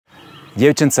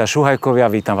Dievčence a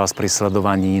šuhajkovia, vítam vás pri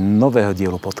sledovaní nového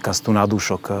dielu podcastu Na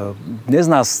dúšok. Dnes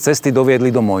nás cesty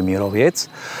doviedli do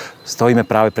Mojmíroviec. Stojíme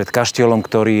práve pred kaštieľom,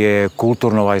 ktorý je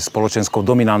kultúrnou aj spoločenskou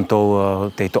dominantou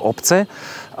tejto obce,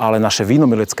 ale naše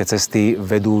vínomilecké cesty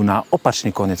vedú na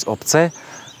opačný koniec obce,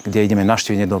 kde ideme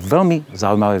navštíviť jedno veľmi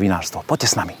zaujímavé vinárstvo. Poďte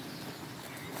s nami.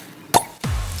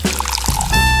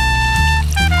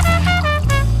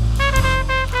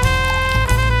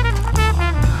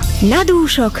 Na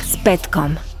dúšok s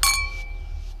Petkom.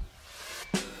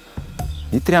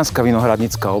 Nitrianska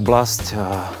vinohradnícka oblasť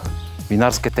a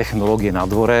vinárske technológie na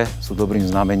dvore sú dobrým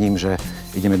znamením, že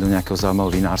ideme do nejakého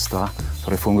zaujímavého vinárstva,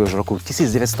 ktoré funguje už v roku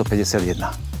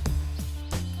 1951.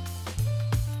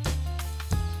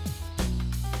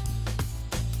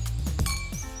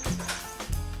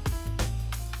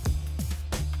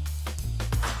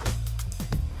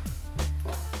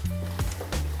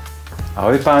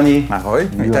 Ahoj páni. Ahoj,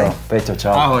 vítaj. Peťo,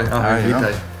 čau. Ahoj,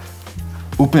 vítaj.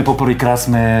 Úplne poprvýkrát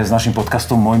sme s našim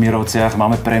podcastom v Mojmírovciach,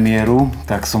 máme premiéru,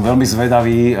 tak som veľmi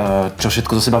zvedavý, čo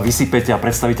všetko zo seba vysypete a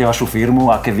predstavíte vašu firmu,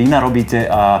 aké vína robíte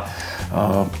a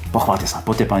pochváľte sa,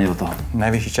 poďte páni do toho.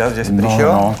 Najvyšší čas, kde si prišiel?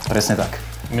 No, presne tak.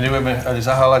 My nebudeme ani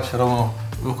zaháľať, rovno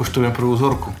okoštujeme prvú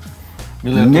vzorku.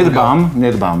 Nedbám,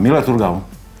 Milé Turgau.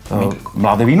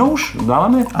 Mladé víno už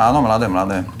dávame? Áno, mladé.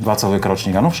 20.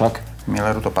 ročník, áno však.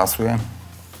 Milleru to pasuje.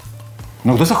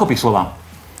 No kto sa chopí slova?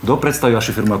 Kto predstaví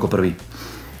vašu firmu ako prvý?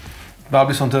 Bál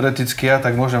by som teoreticky ja,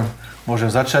 tak môžem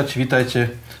začať.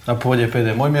 Vítajte na pôde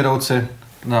PD Mojmírovce,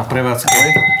 na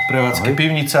prevádzke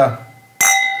Pivnica.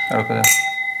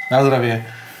 Na zdravie.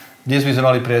 Dnes by sme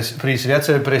mali prísť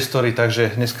viacej priestory,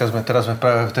 takže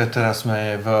teraz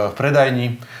sme v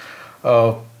predajni.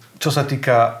 Čo sa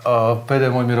týka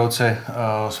PD Mojmírovce,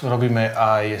 robíme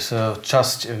aj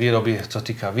časť výroby, čo sa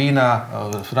týka vína,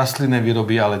 rastlinné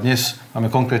výroby, ale dnes máme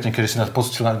konkrétne, keď si nás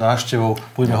poctil na návštevou,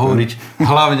 budeme hovoriť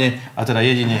hlavne a teda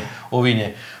jedine o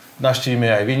víne. Navštívime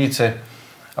aj vinice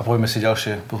a povieme si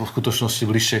ďalšie v skutočnosti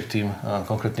bližšie k tým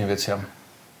konkrétnym veciam.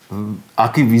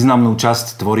 Aký významnú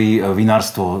časť tvorí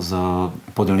vinárstvo z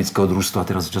podľnického družstva?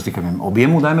 Teraz čo sa týka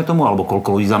objemu, dajme tomu, alebo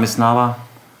koľko ľudí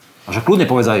zamestnáva? A že kľudne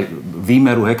povedz aj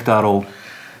výmeru hektárov.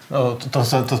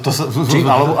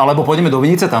 Alebo pôjdeme do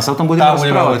Vinice, tam sa o tom budeme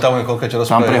rozprávať. Tam budeme koľko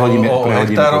rozprávať o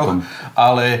hektároch,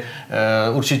 ale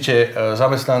určite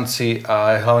zamestnanci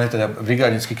a hlavne teda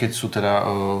brigádnickí, keď sú teda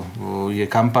je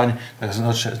kampaň, tak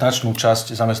značnú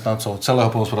časť zamestnancov celého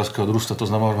poľnohospodárskeho družstva, to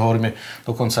znamená, hovoríme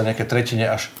dokonca nejaké tretine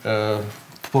až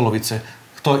polovice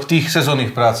v tých sezónnych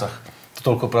prácach.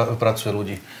 Toľko pracuje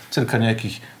ľudí. Cirka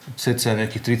nejakých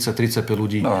 30-35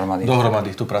 ľudí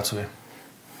dohromady tu pracuje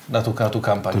na tú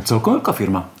kampaň. To je celkom veľká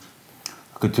firma.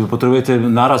 Keď potrebujete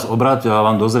náraz obrať a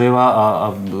vám dozrieva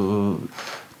a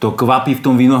to kvapí v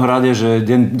tom Vinohrade, že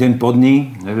deň po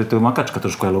dni, to je makačka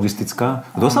trošku aj logistická.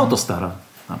 Kto sa o to stará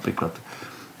napríklad?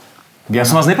 Ja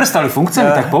som vás neprestavil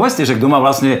funkciami, tak povedzte, že kto má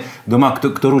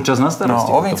ktorú časť na starosti.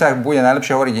 No, o vinicách bude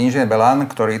najlepšie hovoriť inžinier Belan,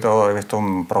 ktorý to je v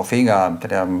tom profík a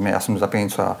teda ja som za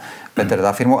pivnicu a Peter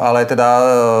za firmu, ale teda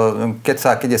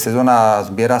keď je sezóna,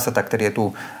 zbiera sa, tak tedy je tu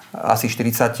asi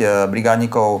 40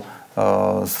 brigádnikov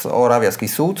z Oravia, z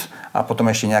Kisúc a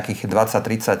potom ešte nejakých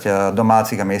 20-30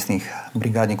 domácich a miestnych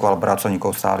brigádnikov alebo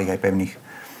pracovníkov stálych aj pevných.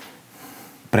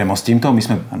 Premostím to, my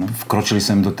sme vkročili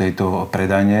sem do tejto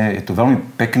predajne. Je to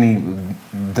veľmi pekný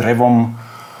drevom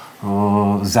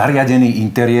zariadený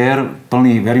interiér,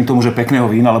 plný, verím tomu, že pekného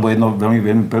vína, lebo jedno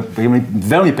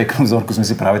veľmi peknú vzorku sme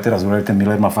si práve teraz urobili. Ten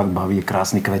Miller ma fakt baví, je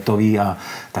krásny, kvetový a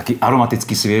taký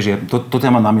aromatický sviež. Toto ja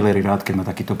mám na Milleri rád, keď má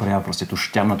takýto prejav, proste tú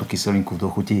šťavnatú kyselinku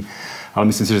v dochutí. Ale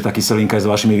myslím si, že tá kyselinka je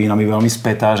s vašimi vínami veľmi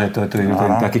spätá, že to je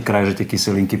taký kraj, že tie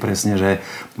kyselinky presne, že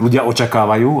ľudia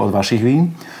očakávajú od vašich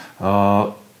vín.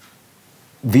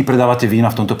 Vy predávate vína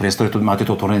v tomto priestore, máte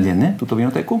to otvorené denne, túto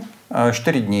vinotéku? 4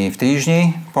 dní v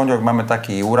týždni, pondelok máme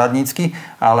taký úradnícky,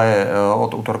 ale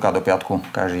od útorka do piatku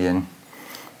každý deň.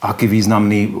 Aký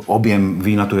významný objem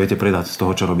vína tu viete predať z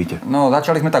toho, čo robíte? No,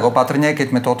 začali sme tak opatrne, keď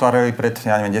sme to otvárali pred,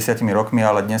 10 rokmi,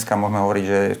 ale dneska môžeme hovoriť,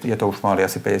 že je to už mali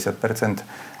asi 50%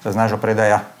 z nášho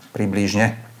predaja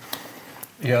približne.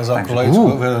 Ja za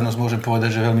laickú verejnosť môžem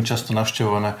povedať, že je veľmi často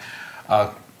navštevované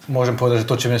a môžem povedať, že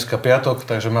točíme dneska piatok,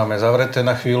 takže máme zavreté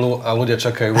na chvíľu a ľudia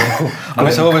čakajú vonku.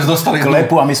 Aby sa vôbec dostali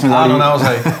klepu a my sme dali... Áno,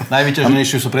 naozaj.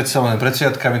 Najvyťaženejšie sú predstavené pred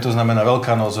sviatkami, to znamená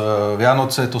Veľká noc,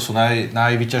 Vianoce, to sú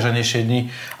najvyťaženejšie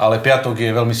dni, ale piatok je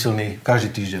veľmi silný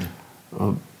každý týždeň.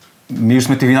 My už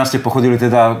sme tí vinárste pochodili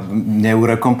teda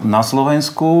neúrekom na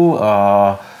Slovensku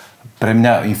a pre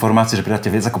mňa informácie, že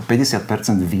predáte viac ako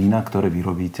 50% vína, ktoré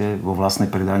vyrobíte vo vlastnej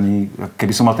predajni.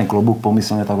 Keby som mal ten klobúk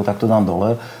pomyslne, tak to dám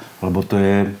dole, lebo to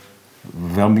je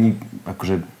veľmi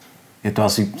akože Je to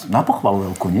asi na pochvalu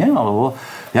veľkú, nie? Alebo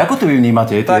ako to vy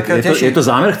vnímate? Je to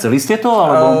zámer? Chceli ste to?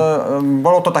 Alebo...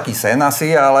 Bolo to taký sen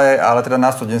asi, ale teda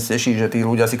nás to dnes teší, že tí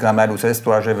ľudia si k nám nájdú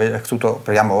cestu a že chcú to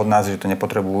priamo od nás, že to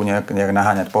nepotrebujú nejak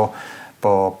naháňať po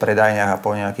predajniach a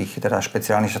po nejakých teda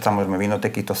špeciálnych, samozrejme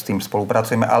vinoteky, to s tým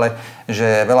spolupracujeme, ale že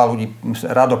veľa ľudí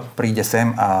rado príde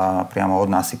sem a priamo od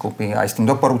nás si kúpi aj s tým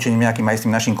doporučením nejakým, aj s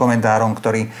tým našim komentárom,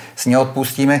 ktorý si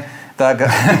neodpustíme, tak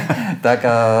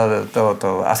to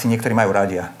asi niektorí majú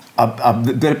radi.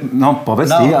 No, povedz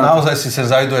ty. Naozaj si sa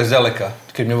zajdu aj zďaleka.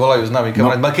 Keď mi volajú známi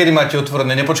kamaráti. Kedy máte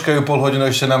otvorené? Nepočkajú pol hodinu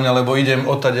ešte na mňa, lebo idem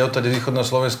odtade z východného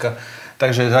Slovenska.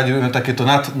 Takže zaďujeme takéto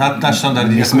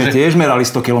nadštandardy. My sme tiež merali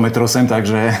 100 km sem,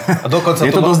 takže...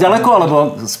 Je to dosť ďaleko, alebo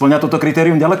spĺňa toto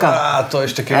kritérium ďaleka? To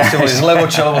ešte, keby ste boli zle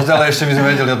voči, alebo zďalej, ešte by sme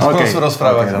vedeli o tom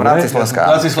rozprávať. V rámci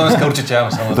Slovenska určite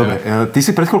áno, samozrejme. Dobre, ty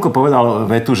si pred chvíľkou povedal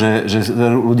vetu, že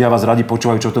ľudia vás radi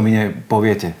počúvajú, čo to mi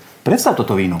poviete. Predstav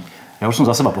toto víno. Ja už som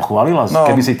za seba pochválil, a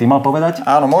keby si ty mal povedať?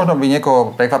 Áno, možno by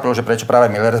niekoho prekvapilo, že prečo práve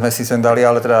Miller sme si sem dali,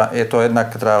 ale teda je to jednak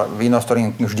teda víno, s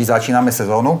ktorým vždy začíname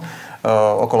sezónu.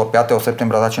 Okolo 5.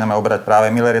 septembra začíname oberať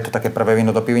práve Miller. Je to také prvé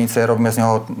víno do pivnice. Robíme z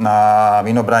neho na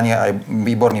vinobranie aj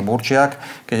výborný burčiak.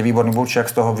 Keď je výborný burčiak,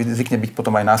 z toho zvykne byť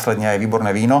potom aj následne aj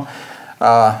výborné víno.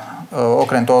 A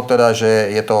okrem toho teda, že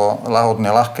je to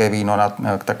lahodné, ľahké víno na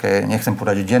také, nechcem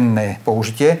povedať, denné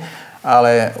použitie,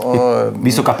 ale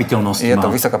vysoká piteľnosť. Je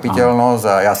to vysoká piteľnosť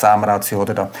a ja sám rád si ho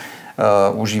teda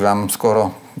užívam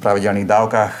skoro v pravidelných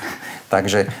dávkach.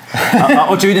 Takže...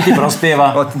 A očividne ti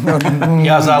prospieva.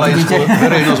 Ja za laickú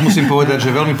verejnosť musím povedať,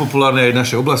 že veľmi populárne aj v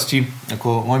našej oblasti,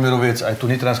 ako Mojmíroviec, aj tu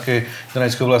Nitranskej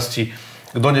oblasti.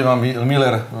 Kto nemá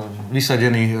Miller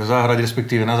vysadený v záhrade,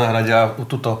 respektíve na záhrade a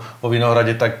tuto vo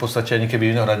Vinohrade, tak v podstate ani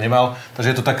keby Vinohrad nemal.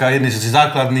 Takže je to taká jedna z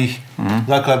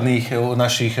základných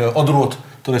našich odrôd,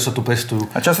 ktoré sa tu pestujú.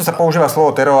 A často sa používa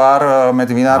slovo teroár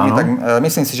medzi vinármi, tak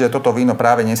myslím si, že toto víno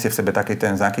práve nesie v sebe taký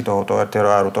ten znaky toho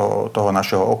teroáru, toho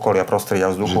našeho okolia, prostredia,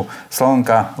 vzduchu,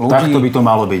 slnka, ľudí. Tak to by to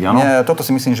malo byť, áno? Nie, toto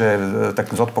si myslím, že tak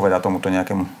zodpovedá tomuto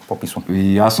nejakému popisu.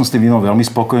 Ja som s tým vínom veľmi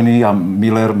spokojný a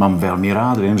Miller mám veľmi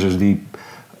rád. Viem, že vždy,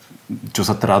 čo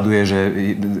sa traduje, že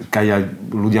keď aj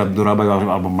ľudia dorábajú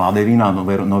alebo mladé vína,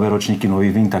 nové ročníky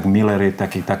nových vín, tak Miller je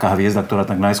taká hviezda, ktorá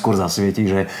tak najskôr zasvietí,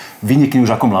 že vynikne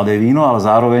už ako mladé víno, ale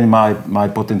zároveň má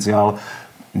aj potenciál,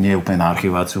 nie úplne na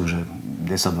archiváciu, že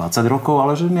 10-20 rokov,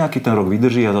 ale že nejaký ten rok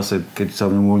vydrží a zase, keď sa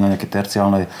v ňom uvoľnia nejaké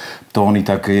terciálne tóny,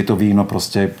 tak je to víno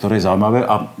proste, ktoré je zaujímavé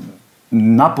a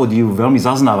na podiv veľmi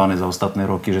zaznávané za ostatné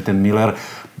roky, že ten Miller,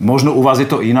 možno u vás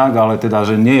je to inak, ale teda,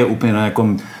 že nie je úplne na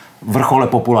nejakom vrchole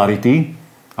popularity,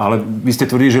 ale vy ste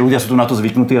tvrdili, že ľudia sú tu na to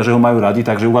zvyknutí a že ho majú radi,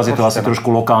 takže u vás je to asi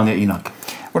trošku lokálne inak.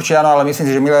 Určite áno, ale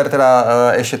myslím si, že Miller teda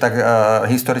ešte tak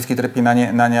historicky trpí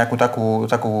na nejakú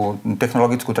takú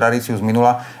technologickú tradíciu z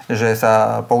minula, že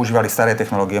sa používali staré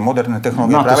technológie, moderné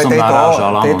technológie.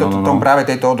 No, Práve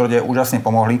tejto odrode úžasne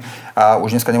pomohli a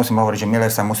už dneska nemusím hovoriť, že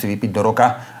Miller sa musí vypiť do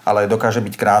roka, ale dokáže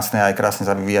byť krásne a aj krásne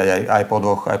sa vyvíjať aj po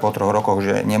 2, aj po 3 rokoch,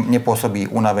 že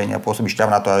nepôsobí unavenie, pôsobí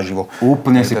šťavnato a živo.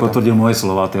 Úplne si potvrdil moje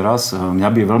slova teraz.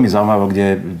 Mňa by veľmi zaujímalo,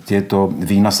 kde tieto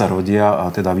vína sa rodia a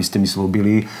teda vy ste mi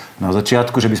slúbili na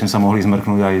začiatku, že by sme sa mohli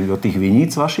zmrknúť aj do tých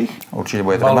viníc vašich. Určite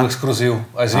bude treba. Malú exkluziu,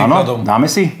 aj s výkladom. Dáme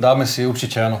si? Dáme si,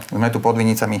 určite áno. Sme tu pod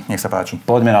vinicami, nech sa páči.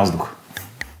 Poďme na vzduch.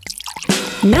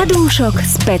 Na dúšok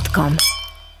s Petkom.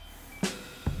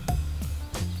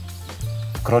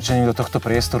 Vkročením do tohto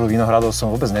priestoru Vinohradov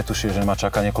som vôbec netušil, že ma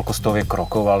čaká niekoľko stoviek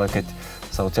krokov, ale keď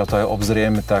sa odtiaľto aj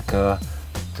obzriem, tak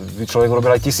človek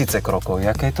robil aj tisíce krokov.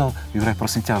 Jaké je to, Juraj,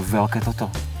 prosím ťa, veľké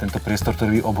tento priestor,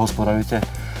 ktorý vy obhospodarujete?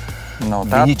 No,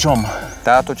 viničom?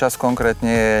 Táto časť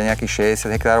konkrétne je nejakých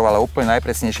 60 hektárov, ale úplne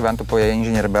najpresnejšie vám to povie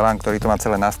inžinier Belan, ktorý to má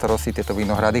celé na starosti, tieto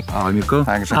Vinohrady. Ahoj, Mirko.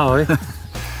 Takže... Ahoj.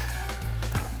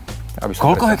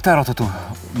 Koľko hektárov to tu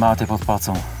máte pod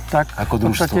palcom? Tak, ako v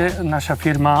podstate naša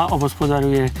firma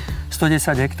obhospodaruje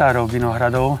 110 hektárov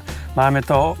vinohradov.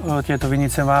 Tieto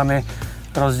vinice máme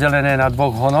rozdelené na 2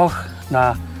 honoch,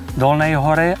 na Dolnej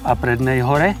hore a Prednej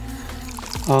hore.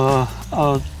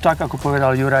 Tak ako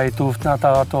povedal Juraj,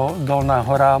 táto Dolná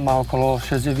hora má okolo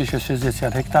vyše 60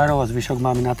 hektárov a zvyšok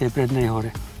máme na tej Prednej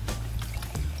hore.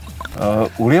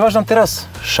 Ulievaš nám teraz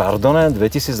Chardonnay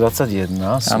 2021.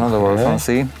 Áno, dovolil som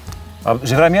si. A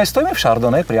že vraj my aj stojíme v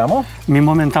Chardonnay priamo? My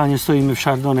momentálne stojíme v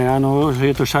Chardonnay, áno,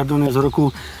 že je to Chardonnay z roku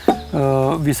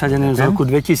vysadené z roku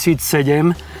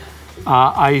 2007 a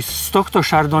aj z tohto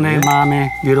Chardonnay máme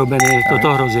vyrobené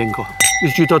toto hrozienko,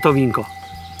 či toto vínko.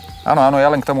 Áno, ja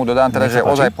len k tomu dodám teda, že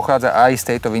ozaj pochádza aj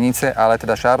z tejto vinice, ale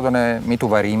teda Chardonnay my tu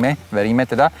veríme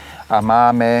teda a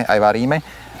máme, aj varíme.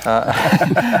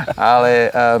 Ale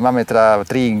máme teda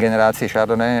 3 generácie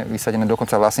Chardonnay, vysadené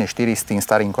dokonca vlastne 4 s tým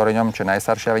starým koreňom, čo je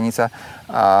najstaršia vinica.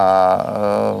 A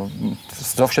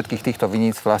zo všetkých týchto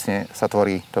viníc vlastne sa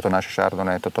tvorí toto naše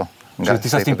Chardonnay, toto. Čiže ty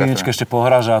sa s tým pivničke ešte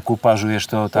pohráš a kúpažuješ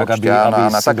to tak, určite, aby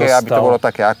si také, dostal... aby to bolo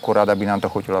také akurát, aby nám to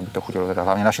chutilo, teda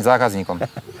hlavne našim zákazníkom.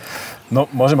 No,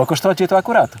 môžem okoštovať tieto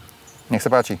akurát? Nech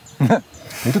sa páči.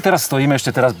 My tu teraz stojíme,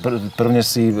 ešte teraz prvne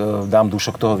si dám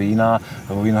dúšok toho vína.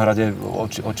 Vo Vinohrade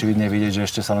očividne vidieť, že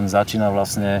ešte sa len začína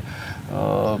vlastne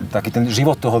taký ten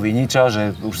život toho viniča,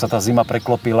 že už sa tá zima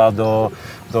preklopila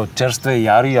do čerstvej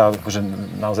jary a akože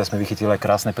naozaj sme vychytili aj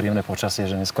krásne, príjemné počasie,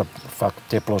 že dneska fakt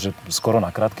teplo, že skoro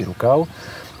na krátky rukav.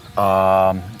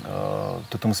 A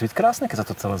toto musí byť krásne, keď sa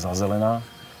to celé zazelená.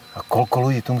 A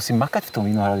koľko ľudí tu musí makať v tom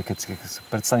Vinohrade, keď si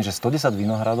predstavím, že 110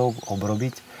 vinohradov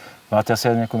obrobiť. Máte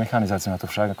asi aj nejakú mechanizáciu na to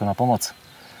však, ako na pomoc?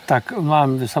 Tak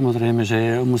mám samozrejme,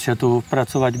 že musí tu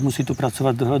pracovať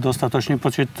dostatočný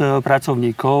počet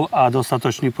pracovníkov a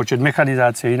dostatočný počet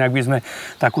mechanizácie. Inak by sme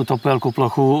takúto veľkú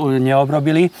plochu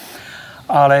neobrobili.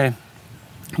 Ale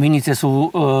vinice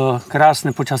sú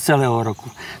krásne počas celého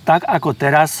roku. Tak ako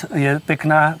teraz je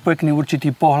pekný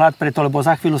určitý pohľad, lebo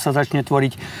za chvíľu sa začne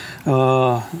tvoriť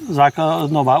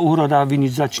nová úroda,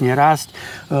 vinič začne rásť,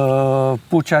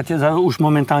 púčať už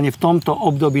momentálne v tomto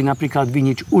období napríklad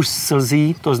vinič už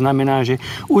slzí, to znamená, že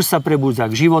už sa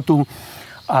prebúdza k životu.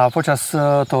 A počas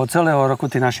toho celého roku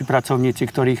tí naši pracovníci,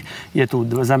 ktorých je tu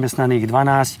zamestnaných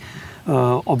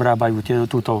 12, obrábajú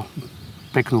túto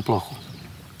peknú plochu.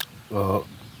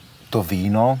 To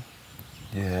víno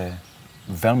je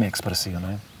veľmi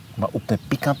expresívne. Má úplne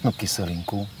pikantnú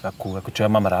kyselinku, takú, ako čo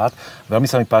ja mám rád. Veľmi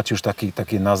sa mi páči už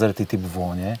taký nazretý typ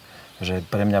vône, že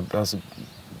pre mňa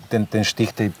ten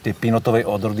štých tej pinotovej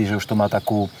odrody, že už to má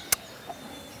takú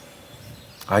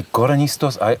aj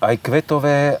korenistosť, aj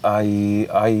kvetové,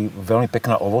 aj veľmi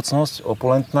pekná ovocnosť,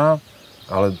 opulentná,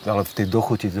 ale v tej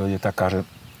dochuti to je taká, že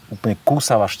úplne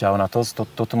kúsavá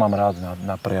šťavnatosť. Toto mám rád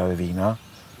na prejave vína.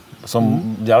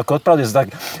 Som ďaleko od pravdy,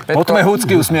 tak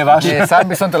potmehúcky usmievaš. Nie, sám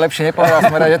by som to lepšie nepovedal,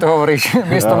 som rád, že to hovoríš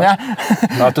miesto mňa.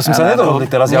 No ale to sme sa nedohodli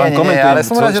teraz, ja len komentujem, ale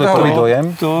som rád, že to prvý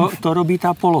dojem. To robí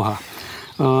tá poloha.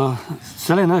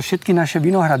 Všetky naše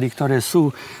vinohrady, ktoré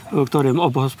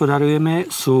obhospodarujeme,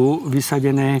 sú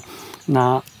vysadené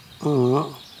na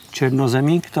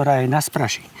černozemi, ktorá je na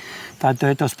spraši.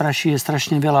 Tejto spraši je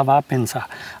strašne veľa vápenca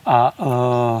a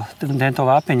tento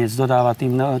vápenec dodáva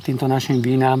týmto našim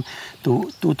vínám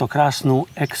túto krásnu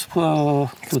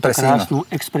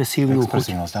expresívnu chuť.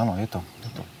 Expresívnosť, áno, je to.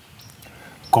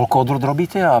 Koľko odrôd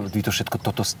robíte a vy to všetko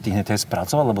toto stihnete aj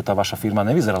spracovať, lebo tá vaša firma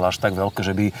nevyzerala až tak veľké,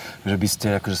 že by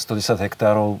ste akože 110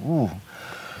 hektárov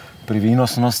pri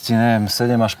výnosnosti, neviem,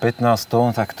 7 až 15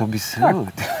 tón, tak to by si...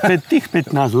 Tých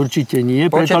 15 určite nie,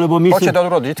 lebo my... Počet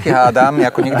odrôd vždycky hádam,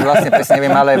 ako nikdy vlastne presne neviem,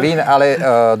 ale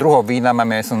druhov vína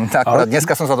máme,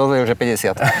 dneska som sa dozvedel, že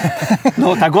 50.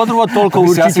 No tak odrôd toľko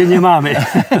určite nemáme.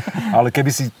 Ale keď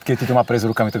ti to má prejsť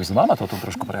rukami, to by som mal na toto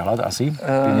trošku prehľad, asi?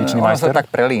 Pivničný majster? Ono sa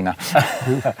tak prelína.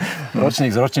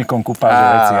 Ročník s ročníkom kúpa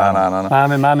veci.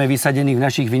 Máme vysadených v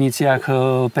našich viniciach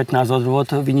 15 odrôd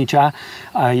viniča,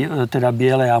 aj teda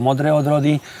biele a modré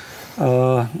odrody.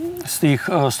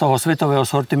 Z toho svetového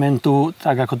sortimentu,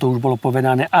 tak ako to už bolo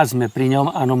povedané, a sme pri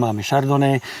ňom, áno, máme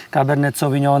Chardonnay, Cabernet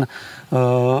Sauvignon,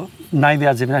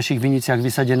 najviac je v našich viniciach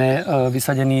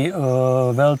vysadený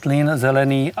Veltlín,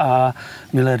 zelený a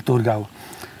Miller Thurgau.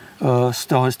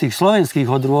 Z tých slovenských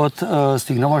odrôd, z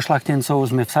tých novošľachtencov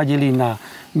sme vsadili na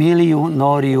Miliu,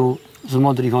 Nóriu, z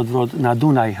modrých odrôd na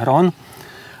Dunaj, Hron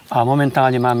a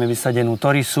momentálne máme vysadenú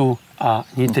Torisu a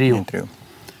Nitriu.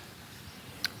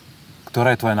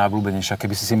 Ktorá je tvoja najobľúbenejšia,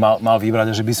 keby si mal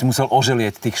vybrať, že by si musel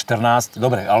oželieť tých 14,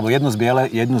 dobre, alebo jednu z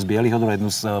bielých odrôd, jednu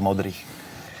z modrých?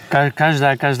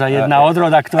 Každá jedna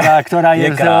odroda, ktorá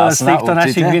je krásna, z týchto určite.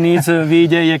 Našich viníc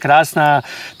vyjde, je krásna.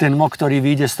 Ten mok, ktorý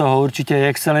vyjde z toho, určite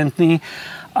je excelentný.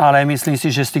 Ale myslím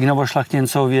si, že z tých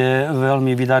novošľachtencov je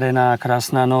veľmi vydarená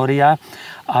krásna Nória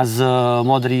a z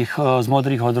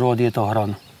modrých odrôd je to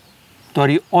Hron,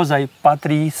 ktorý ozaj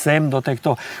patrí sem do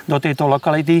tejto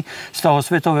lokality. Z toho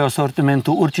svetového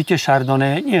sortimentu určite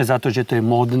Chardonnay, nie za to, že to je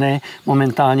módne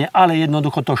momentálne, ale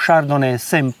jednoducho to Chardonnay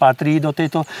sem patrí do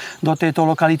tejto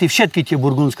lokality. Všetky tie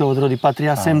burgundské odrody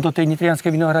patria sem do tej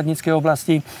nitrianskej vinohradníckej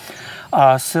oblasti.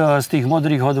 A z tých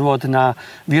modrých odrôd na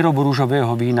výrobu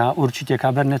rúžového vína určite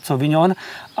Cabernet Sauvignon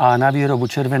a na výrobu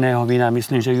červeného vína,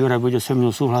 myslím, že Juraj bude so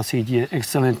mnou súhlasiť, je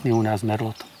excelentný u nás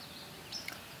Merlot.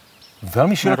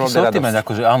 Veľmi široký sortiment,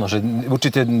 akože áno, že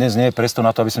určite dnes nie je priestor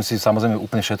na to, aby sme si samozrejme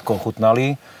úplne všetko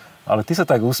ochutnali. Ale ty sa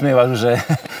tak usmievaš, že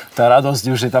tá radosť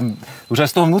už je tam, už aj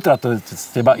z toho vnútra to z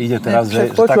teba ide teraz.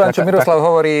 Počúvam, čo Miroslav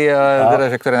hovorí,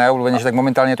 že ktoré je najobľúbenejšie, tak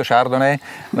momentálne je to Chardonnay,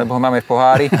 lebo ho máme v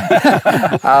pohári.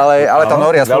 ale tá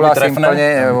Noria,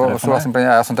 súhlasím plne,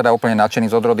 ja som teda úplne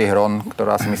nadšený z odrody Hron,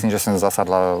 ktorá si myslím, že sem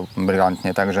zasadla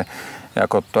brilantne, takže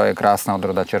ako to je krásna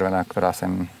odroda červená, ktorá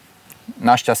sem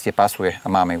našťastie pasuje a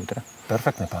máme ju teda.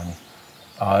 Perfektne, páni.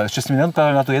 A ešte si mi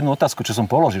neodpovedali na tú jednu otázku, čo som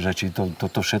položil, že či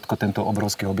toto všetko, tento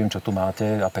obrovský objem, čo tu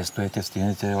máte a pestujete,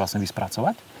 stihnete vlastne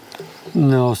vyspracovať?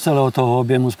 No, z celého toho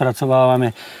objemu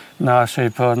spracovávame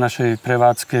našej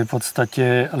prevádzke v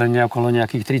podstate len okolo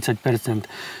nejakých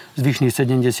 30%. Zvyšných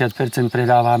 70%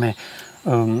 predávame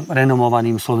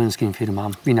renomovaným slovenským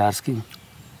firmám, vinárskym.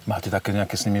 Máte také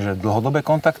nejaké s nimi, že dlhodobé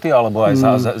kontakty, alebo aj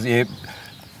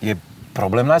je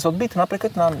problém nájsť odbyt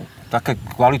napríklad na také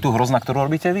kvalitu hrozna, ktorú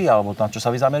robíte vy, alebo na čo sa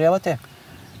vy zameriavate?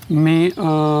 My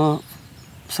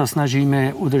sa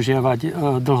snažíme udržiavať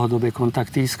dlhodobé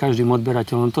kontakty s každým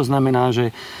odberateľom. To znamená,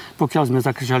 že pokiaľ sme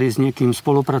začali s niekým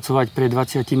spolupracovať pred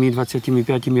 20-25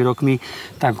 rokmi,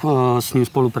 tak s ním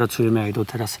spolupracujeme aj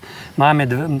doteraz. Máme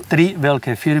 3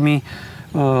 veľké firmy,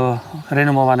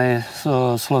 renomované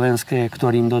slovenské,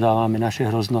 ktorým dodávame naše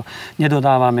hrozno.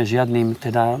 Nedodávame žiadnym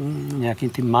teda nejakým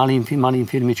tým malým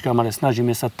firmičkám, ale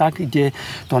snažíme sa tak, kde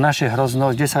to naše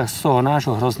hrozno, kde sa z toho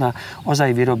nášho hrozna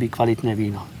ozaj vyrobí kvalitné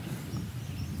víno.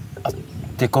 A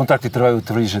tie kontakty trvajú,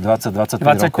 že 20-25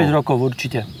 rokov? 25 rokov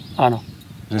určite, áno.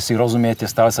 Že si rozumiete,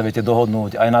 stále sa viete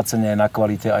dohodnúť aj na cene, aj na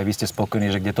kvalite, aj vy ste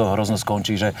spokojní, že kde to hrozno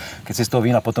skončí, že keď si z toho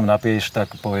vína potom napieš,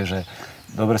 tak povieš, že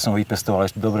dobre som ho vypestoval,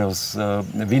 ešte dobre ho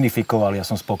vinifikoval, ja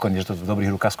som spokojný, že to v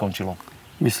dobrých rukách skončilo.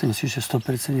 Myslím si, že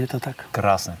 100% je to tak.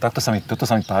 Krásne. Toto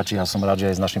sa mi páči. Ja som rád,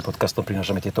 že aj s našim podcastom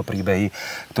prinášame tieto príbehy,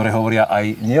 ktoré hovoria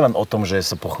aj nielen o tom, že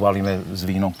sa pochválime s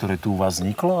vínom, ktoré tu u vás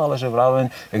vzniklo, ale že zároveň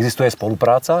existuje aj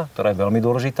spolupráca, ktorá je veľmi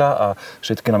dôležitá a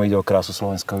všetky nám ide o krásu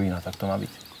slovenského vína. Tak to má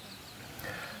byť.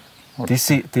 Ty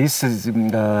si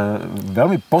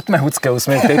veľmi potmehúcké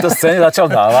úsmech v tejto scéne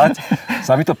začal dávať.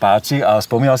 Sa mi to páči a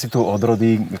spomínal si tu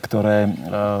odrody, ktoré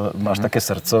máš také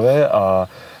srdcové a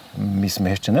my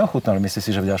sme ešte neochutnali. Myslíš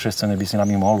si, že v ďalšej scéne by si nám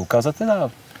ich mohol ukázať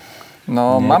teda?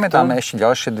 No, máme tam ešte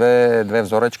ďalšie dve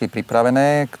vzorečky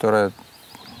pripravené, ktoré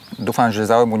dúfam, že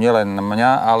zaujmú nielen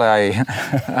mňa, ale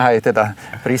aj teda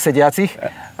prísediacich.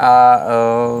 A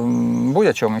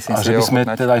bude čo, myslím si. A že by sme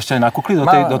teda ešte aj nakúkli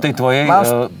do tej tvojej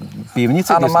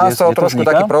pivnice? Áno, má z toho trošku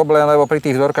taký problém, lebo pri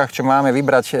tých vzorkách, čo máme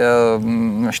vybrať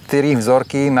 4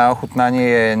 vzorky na ochutnanie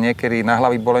je niekedy na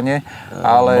hlavy bolenie.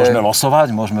 Ale... Môžeme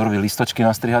losovať, môžeme robiť listočky,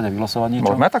 nastrihať a vylosovať niečo?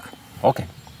 Môžeme tak. OK.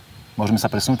 Môžeme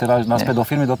sa presunúť teda naspäť do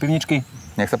firmy, do pivničky?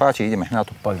 Nech sa páči, ideme na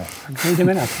to. Poďme.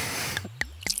 Ideme na to.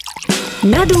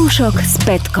 Na dúšok s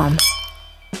Petkom.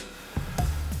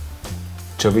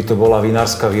 Čo by to bola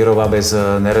vinárska výroba bez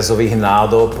nerezových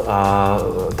nádob a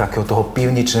takého toho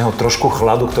pivničného trošku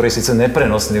chladu, ktorý je síce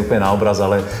neprenosný úplne na obraz,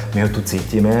 ale my ho tu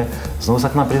cítime. Znovu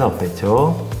sa k nám pridal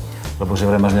Peťo, lebo že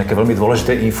máš nejaké veľmi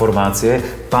dôležité informácie.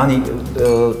 Páni,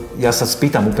 ja sa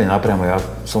spýtam úplne napriamo. Ja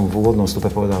som v úvodnom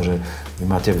vstupe povedal, že vy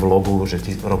máte v logu, že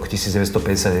rok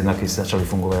 1951, keď ste začali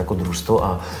fungovať ako družstvo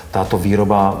a táto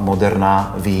výroba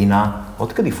moderná vína,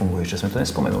 odkedy funguje? Ešte sme to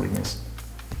nespomenuli dnes.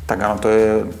 Tak áno, to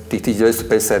je, tých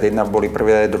 1951 boli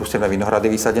prvé družstevné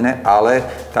Vinohrady vysadené, ale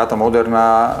táto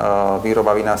moderná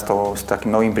výroba vína s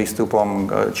takým novým prístupom,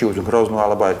 či už k hroznu,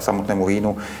 alebo aj k samotnému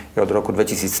vínu, je od roku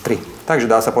 2003. Takže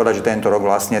dá sa povedať, že tento rok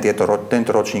vlastne,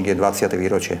 tento ročník je 20.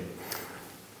 výročie.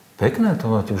 Pekné, to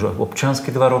máte už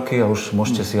občiansky 2 roky a už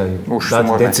môžete si aj dať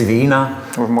deci vína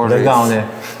legálne.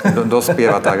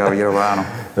 Dospieva tak a výroba, áno.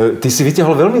 Ty si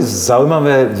vytiahol veľmi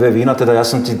zaujímavé 2 vína, teda ja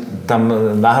som ti tam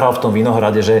nahral v tom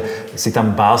Vinohrade, že si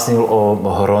tam básnil o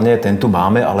hrone, ten tu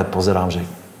máme, ale pozerám, že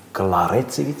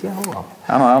klaret si vytiahol?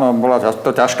 Áno, bola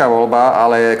to ťažká voľba,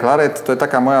 ale klaret to je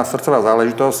taká moja srdcová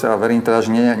záležitosť a verím teda,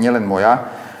 že nie len moja.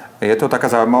 Je to taká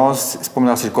zaujímavosť,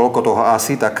 spomínal si, koľko toho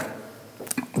asi, tak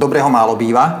dobrého málo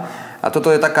býva. A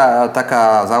toto je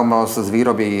taká zaujímavosť z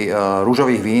výroby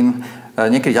rúžových vín.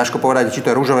 Niekedy ťažko povedať, či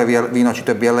to je rúžové víno, či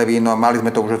to je biele víno. Mali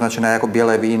sme to už označené ako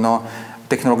biele víno.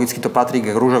 Technologicky to patrí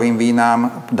k rúžovým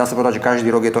vínám. Dá sa povedať, že každý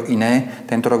rok je to iné.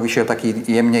 Tento rok vyšiel taký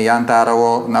jemne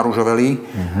jantárovo narúžovelý.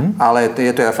 Ale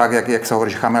je to fakt, jak sa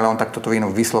hovorí, že chameleón, tak toto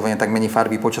víno vyslovene tak mení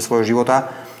farby počas svojho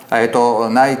života. A je to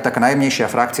taká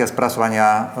najjemnejšia frakcia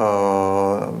spracovania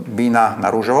vína na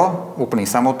rúžovo. Úplný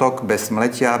samotok, bez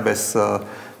mletia, bez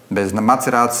bez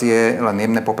macerácie, len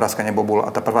jemné popraskanie bobul a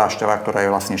tá prvá šťava, ktorá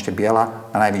je vlastne ešte biela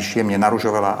a najvyššie jemne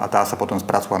naružovela a tá sa potom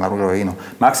spracúva na ružové víno.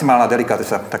 Maximálna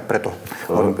delikatesa, tak preto.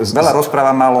 Veľa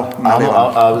rozprávam, málo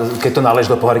nalievam. A keď to naleješ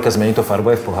do pohárika, zmení to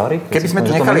farbu aj v pohári? Keby sme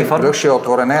to nechali dlhšie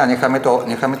otvorené a necháme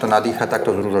to nadýchať, tak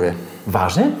to zružovie.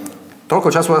 Vážne? Toľko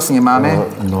času asi nemáme.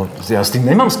 No, ja s tým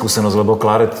nemám skúsenosť, lebo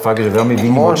Claret fakt je veľmi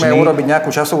výnimočný. Môžeme urobiť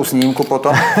nejakú časovú snímku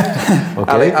potom,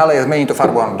 okay. ale zmení to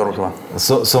farbu áno, do ružova.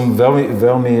 Som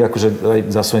veľmi akože aj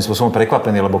za svojím spôsobom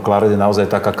prekvapený, lebo Claret je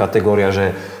naozaj taká kategória,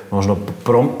 že možno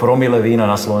promile vína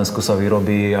na Slovensku sa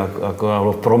vyrobí,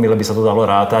 alebo promile by sa to dalo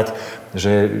rátať,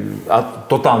 že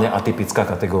totálne atypická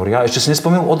kategória. Ešte si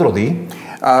nespomenul odrody?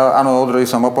 Áno, odrody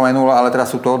som opomenul, ale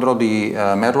teraz sú to odrody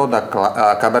Merlot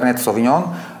a Cabernet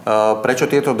Sauvignon. Prečo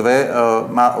tieto dve?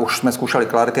 Už sme skúšali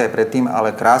Clarety aj predtým,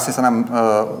 ale krásne sa nám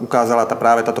ukázala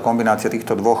práve táto kombinácia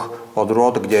týchto dvoch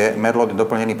odrôd, kde Merlot je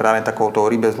doplnený práve takouto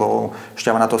rybezlovou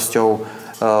šťavnatosťou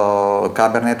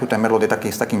Cabernetu. Ten Merlot je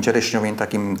s takým čerešňovým,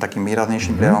 takým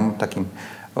výraznejším prejavom, takým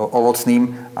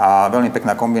ovocným a veľmi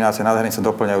pekná kombinácia, nádherne sa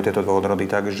doplňajú tieto dve odrody,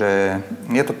 takže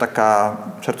je to taká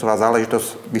srdcová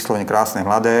záležitosť, vyslovene krásne,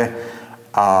 mladé.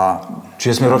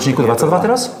 Čiže sme v ročníku 22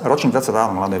 teraz? Ročník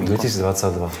 22, mladé vínko.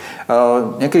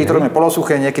 2022. Niekedy to robíme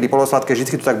polosuché, niekedy polosladké,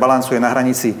 vždy to tak balansuje na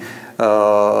hranici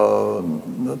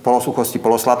polosuchosti,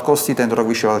 polosladkosti. Tento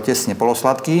rok vyšiel tesne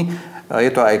polosladký.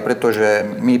 Je to aj preto, že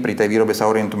my pri tej výrobe sa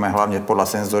orientujeme hlavne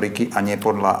podľa senzoriky a nie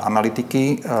podľa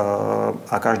analytiky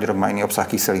a každý rok má iný obsah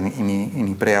kyseliny,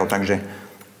 iný prejav, takže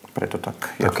preto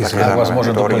tak. Ak vás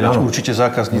môžem doplniť, určite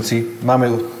zákazníci,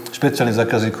 máme špeciálnych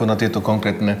zákazníkov na tieto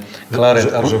konkrétne Claret.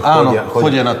 Áno,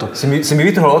 chodia na to. Si mi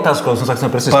vytrhol otázku, ale som sa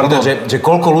chcel presne spýtať, že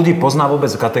koľko ľudí pozná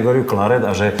vôbec kategóriu Claret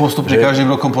a že... Postupne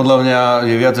každým rokom podľa mňa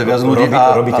je viac a viac ľudí.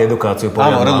 Robíte edukáciu?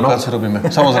 Áno, edukáciu robíme.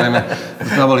 Samozrejme,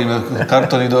 nabalíme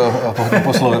kartony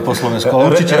po Slovensku.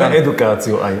 Určite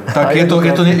edukáciu aj. Tak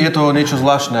je to niečo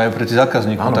zvláštne aj pre tých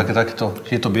zákazníkov.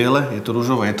 Je to biele, je to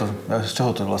ružové, z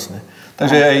čoho to vlastne?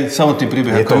 Takže aj samotný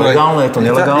príbeh. Je to legálne, je to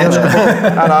nelegálne?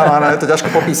 Áno, je to ťažko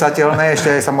popísateľné.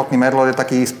 Ešte aj samotný Merlot je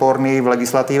taký sporný v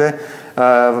legislatíve.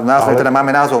 V názve teda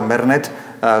máme názov Mernet,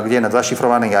 kde je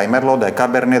zašifrovaný aj Merlot, aj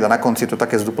Cabernet a na konci je to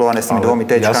také zduplované s tými dvomi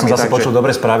téčkami. Ja som zase počul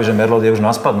dobré správy, že Merlot je už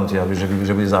na spadnutie,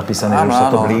 že bude zapísané, že už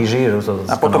sa to blíži.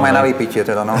 A potom aj na vypitie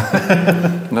teda, no.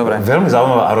 Dobre. Veľmi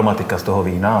zaujímavá aromatika z toho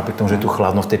vína a pri tom, že je tu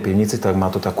chladno v tej pivnici, tak má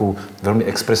to takú veľmi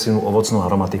expresívnu ovocnú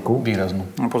aromatiku. Výraznú.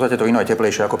 V podstate to víno je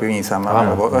teplejšie ako pivnica.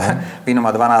 Víno má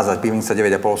 12 a pivnica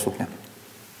 9,5 stupňa.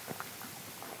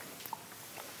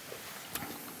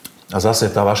 A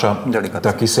zase tá vaša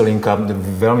tá kyselinka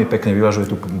veľmi pekne vyvažuje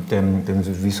ten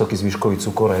vysoký zvyškový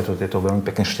cukor a je to veľmi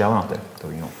pekne šťavnaté, to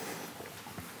víno.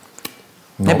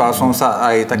 Nebál som sa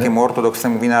aj takému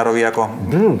ortodoxnému vinárovi, ako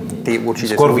ty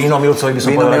určite... Skôr Vinomilcovi by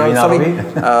som povedal vinárovi.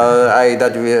 Aj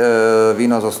dať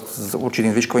víno s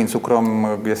určitým zvyškovým cukrom,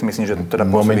 kde si myslím, že teda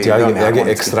pôsobí veľmi harmonicky. Jak je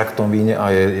extrakt v tom víne a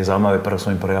je zaujímavé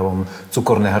svojím prejavom.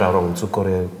 Cukor nehrá rolu. Cukor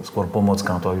je skôr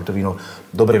pomôcka na to, aby to víno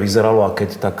dobre vyzeralo a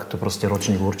keď tak to proste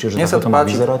ročník určí, že tak to má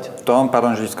vyzerať.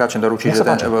 Pardon, že skáčem do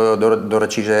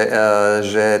rečí,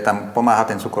 že tam pomáha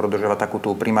ten cukor udržovať takú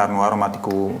tú primárnu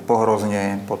aromatiku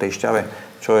pohrozne po tej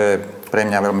šťave, čo je pre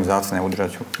mňa veľmi vzácne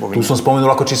udržať vo víne. Tu som spomenul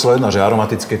ako číslo 1, že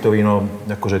aromatické to víno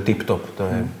akože tip-top.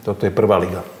 Toto je prvá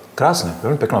liga. Krásne,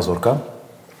 veľmi pekná vzorka.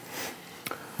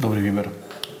 Dobrý výber.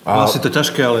 Asi to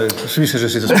ťažké, ale si myslím, že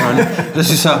si to správne. Že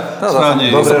si sa správne...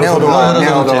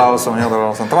 Neodolal som.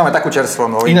 To máme takú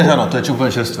čerstvú. Ináč áno, to je úplne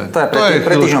čerstvé. To je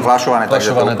pre týždňom flašované.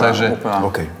 Takže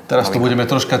teraz to budeme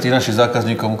troška tým našim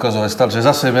zákazníkom ukazovať stále, že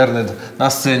zase Mernet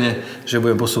na scéne, že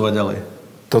budeme posúvať ďalej.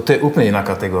 Toto je úplne iná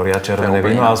kategória, červené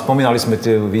víno. A spomínali sme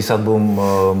tie výsadbu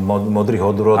modrých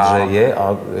odrôd, že je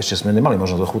a ešte sme nemali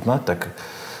možnosť ochutnať, tak...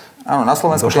 Áno, na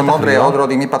Slovensku tie modré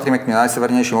odrody, my patríme k tým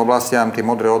najsevernejším oblastiam, tie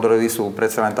modré odrody sú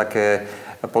predsa len také,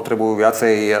 potrebujú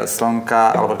viacej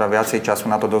slnka, alebo teda viacej času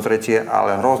na to dozretie,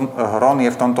 ale hron je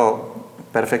v tomto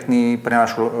perfektný pre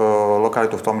našu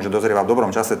lokalitu v tom, že dozrieva v dobrom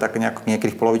čase, tak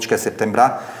niekedy v polovičke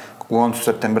septembra, koncu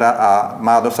septembra a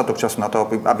má dostatok času na to,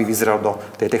 aby vyzrel do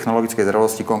tej technologickej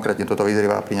zrelosti. Konkrétne toto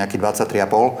vyzrieva pri nejakých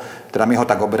 23,5. Teda my ho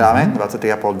tak oberáme,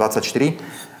 23,5,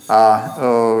 24. A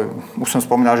už som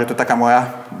spomínal, že to je taká moja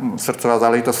srdcová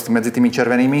záležitosť medzi tými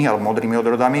červenými alebo modrými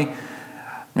odrodami.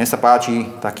 Mne sa páči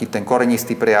taký ten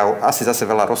korenistý prejav. Asi zase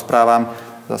veľa rozprávam.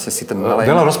 Zase si ten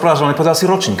veľa rozprávaš, ale nepovedal si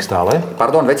ročník stále.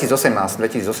 Pardon, 2018.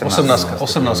 18.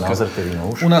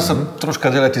 U nás sa troška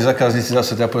delia tí zákazníci,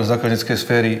 zase z zákazníckej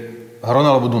sféry. Hron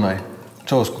alebo Dunaj?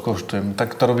 Čo koštujem?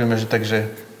 Tak to robíme, že takže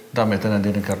Dáme ten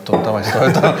jeden kartón, tam aj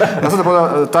stojí. Dá sa to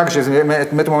povedať tak, že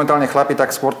sme tu momentálne chlapi,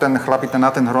 tak skôr ten chlapi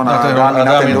na ten hron a dámy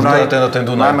na ten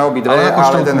Dunaj. Máme obidve,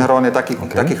 ale ten hron je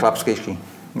taký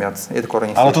chlapskejší. Viac, je to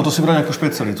korenisté. Ale toto si brali nejakú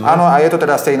špecialitu, áno, a je to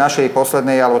teda z tej našej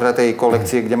poslednej, alebo teda tej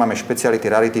kolekcie, kde máme špeciality,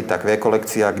 rarity, tak je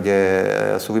kolekcia, kde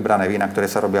sú vybrané vína,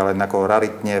 ktoré sa robia len ako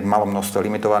raritne, v malom množstve,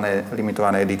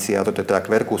 limitované edície. A toto je teda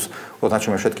Quercus,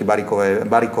 označujeme všetky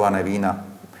barikované vína.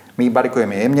 My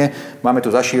barikujeme jemne, máme tu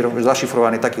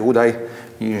zašifrovaný taký údaj,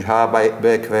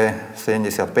 HBQ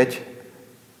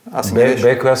 75. Asi nevieš?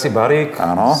 BQ asi barík,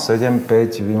 áno.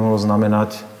 7,5 by mohlo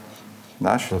znamenať...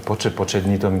 Dáš? Počet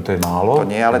dní to je málo. To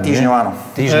nie, ale týždňov áno.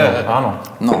 Týždňov, áno.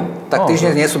 No, tak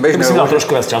týždne nie sú bežné. Keby si dal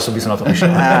trošku viac času, by som na to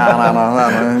išiel.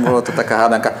 Áno, bolo to taká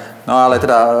hádanka. No ale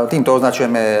teda týmto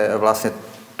označujeme vlastne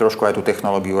trošku aj tú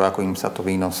technológiu, ako im sa to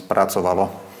víno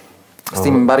spracovalo. S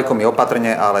tým barikom je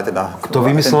opatrne, ale teda... Kto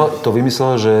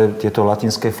vymyslel, že tieto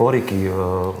latinské fóriky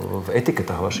v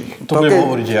etiketách vašich? To budem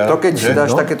hovoriť ja. To keď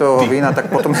dáš takéto vína,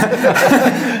 tak potom...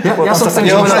 Ja som sa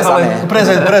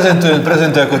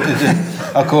prezentuje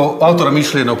ako autor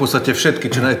myšlienok, v podstate všetky,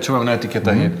 čo mám na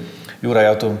etiketách je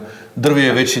Juraj autom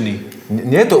drvie väčšiny.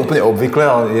 Nie je to úplne obvyklé,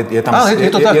 ale je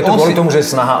to kvôli tomu, že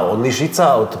je snaha odlišiť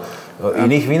sa od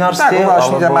iných vinárstiev? Tak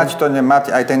uvážniť a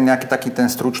mať aj ten nejaký taký ten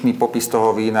stručný popis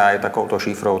toho vína aj takouto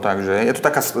šifrou, takže je to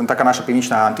taká naša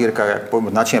pivničná hantírka,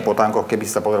 značne po tankoch, keby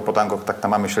si sa pozrel po tankoch, tak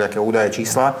tam máme všelijaké údaje,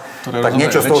 čísla, tak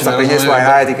niečo z toho sa prinieslo aj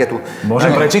na etiketu.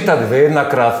 Môžem prečítať V1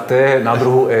 T na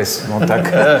druhú S, no tak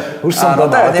už som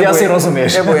doma, ale ty asi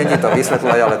rozumieš. Nebudem ti to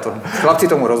vysvetľovať, ale to chlapci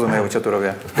tomu rozumejú, čo tu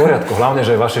robia. V poriadku, hlavne,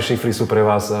 že vaše šifry sú pre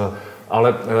vás...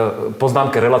 Ale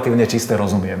poznámke relatívne čisté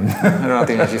rozumiem.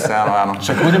 Relatívne čisté, áno.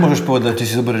 Však nemôžeš povedať,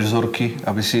 či si zoberieš vzorky,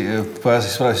 aby si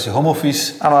spravíš si home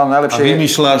office a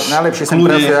vymýšľaš najlepšie sem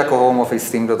pracuje ako home office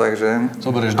s týmto, takže...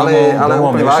 Zoberieš domov. Ale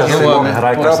úplne vážne,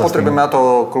 potrebujem na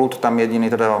to kľud, tam jediný,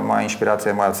 teda moja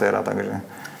inšpirácia je moja dcéra, takže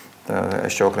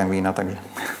ešte okrem vína, takže...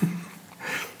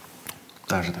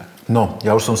 Takže tak. No,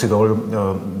 ja už som si dovolil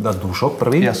dať dúšok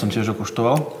prvý. Ja som tiež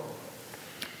okoštoval.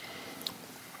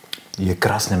 Je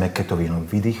krásne mäkké to víno,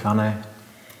 vydýchané,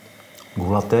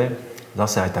 gulaté,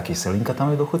 zase aj taký selinka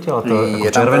tam je do chuti, ale to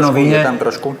ako červenom víne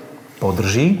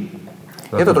podrží.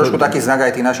 Je to trošku taký znak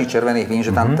aj tých našich červených vín,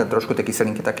 že tam trošku tie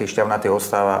kyselinky také šťavnaté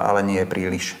ostáva, ale nie je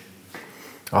príliš.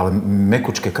 Ale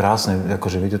mäkučké, krásne,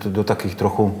 akože vidíte to do takých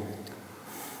trochu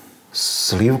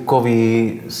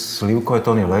slivkové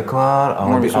tóny lekvár.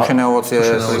 Môže byť sušené ovocie.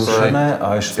 Sušené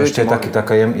a ešte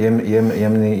taký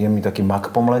jemný taký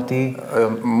mak pomletý.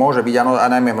 Môže byť, áno,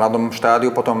 a najmä v mladom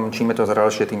štádiu, potom čím je to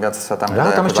zrelšie, tým viac sa tam...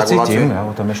 Ja tam ešte cítim, ja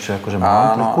tam ešte akože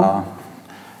mám trochu.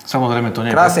 Samozrejme to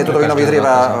nie je... Krásne toto víno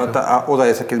vyzrieva a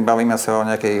ozaj, keď bavíme sa o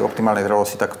nejakej optimálnej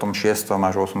zrelosti, tak v tom 6.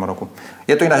 až 8. roku.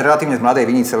 Je to ináč relatívne z mladej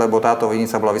vinice, lebo táto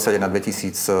vinica bola vysadená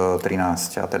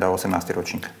 2013, a teda 18.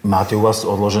 ročník. Máte u vás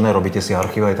odložené, robíte si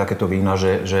archív aj takéto vína,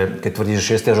 že keď tvrdíš,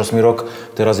 že 6. až 8. rok,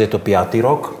 teraz je to 5.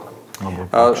 rok?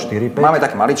 4, 5? Máme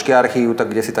taký maličký archív,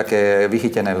 tak kde si také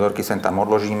vychytené vzorky sem tam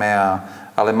odložíme,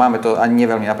 ale máme to ani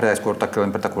neveľmi na predaj, skôr len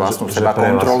pre takú vlastnú seba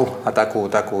kontrolu a takú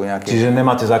nejaký... Čiže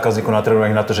nemáte zákazníkov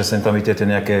natrenovaných na to, že sem tam vidíte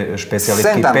nejaké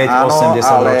špecialitky 5, 8,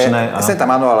 10 ročné? Sem tam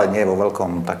áno, ale nie vo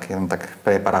veľkom, tak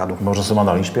pre parádu. Možno som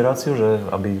vám dal inšpiráciu, že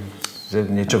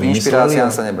niečo vymysleli?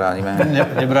 Inšpiráciám sa nebránime.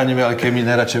 Nebránime, ale keď my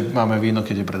najradšej máme víno,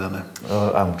 keď je predané.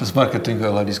 Áno. To z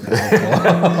marketingového hľadiska.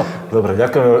 Dobre,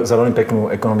 ďakujem za veľmi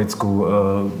peknú ekonomickú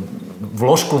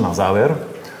vložku na záver.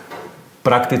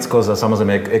 Praktickosť a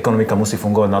samozrejme ekonomika musí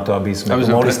fungovať na to, aby sme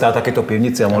mohli stáť takéto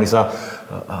pivnici a mohli sa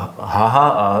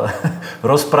a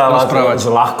rozprávať s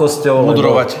ľahkosťou.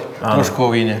 Mudrovať trošku o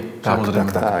víne.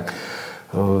 Tak.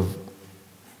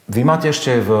 Vy máte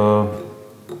ešte v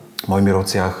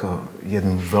Mojmírovciach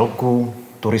jednu veľkú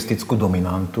turistickú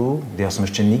dominantu, kde ja som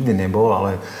ešte nikdy nebol,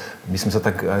 ale my sme sa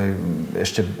tak aj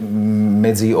ešte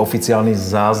medzi oficiálny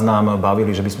záznam bavili,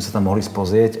 že by sme sa tam mohli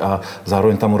spozrieť a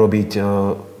zároveň tam urobiť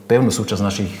pevnú súčasť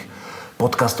našich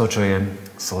podcastov, čo je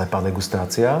slepá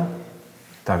degustácia.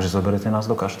 Takže zoberete nás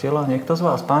do kaštieľa, niekto z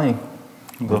vás, páni?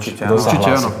 Určite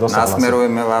áno.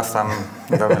 Nasmerujeme vás tam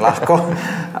veľmi ľahko.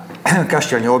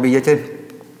 Kaštieľ neobídete.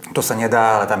 To sa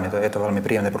nedá, ale tam je to veľmi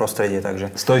príjemné prostredie,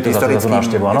 takže stojí to za tú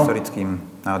návštevu, áno? Historickým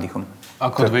nádychom.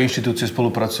 Ako dve inštitúcie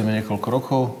spolupracujeme niekoľko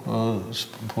rokov,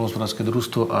 poľnohospodárske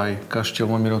družstvo aj kaštieľ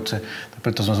Mojmírovce,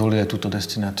 preto sme zvolili aj túto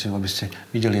destináciu, aby ste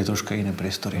videli aj troška iné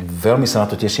priestory. Veľmi sa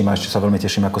na to teším a ešte sa veľmi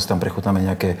teším, ako si tam prechutnáme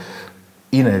nejaké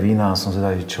iné vína. Som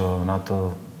zvedavý, čo na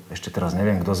to ešte teraz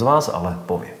neviem, kto z vás, ale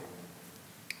povie.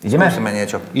 Ideme? Skúsime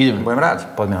niečo. Ideme. Budem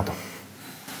rád. Poďme na to.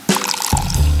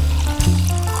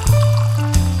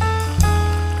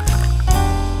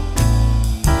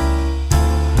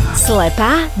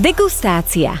 Slepá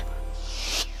degustácia.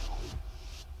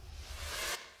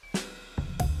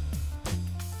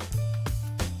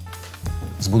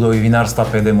 Z budovy Vinárstva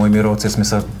PD Mojmírovce sme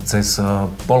sa cez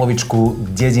polovičku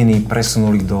dediny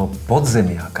presunuli do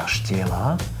podzemia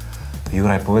kaštieľa.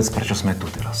 Juraj, povedz, prečo sme tu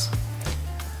teraz?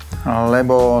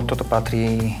 Lebo toto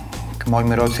patrí k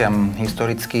Mojmírovciam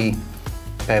historicky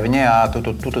pevne a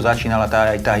tuto začínala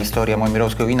aj tá história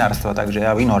mojmírovského vinárstva, takže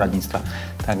a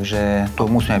vinohradníctva. Takže tu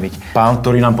musíme byť. Pán,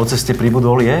 ktorý nám po ceste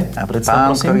pribudol, je?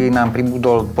 Pán, ktorý nám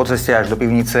pribudol po ceste až do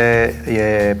pivnice,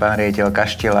 je pán riaditeľ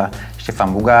kaštieľa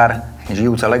Štefan Bugár.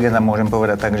 Žijúca legenda, môžem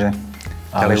povedať, takže...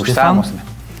 Ale Štefan,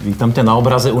 vítam ťa na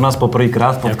obraze u nás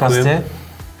poprvýkrát v podcaste. Ďakujem.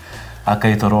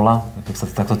 Aká je to rola? Keď sa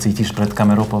takto cítiš pred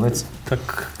kamerou, povedz. Tak,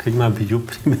 keď mám byť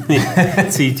úprimný,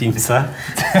 cítim sa.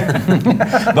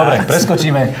 Dobre,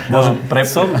 preskočíme.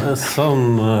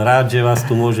 Som rád, že vás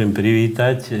tu môžem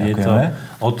privítať. Ďakujeme. Je to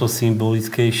o to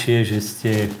symbolickejšie, že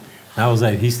ste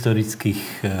naozaj v historických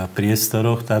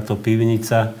priestoroch. Táto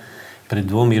pivnica pred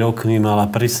 2 rokmi mala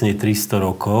presne 300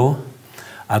 rokov.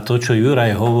 A to, čo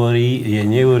Juraj hovorí, je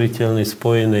neuveriteľne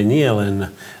spojené nie len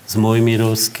s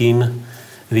mojmírovským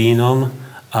vínom,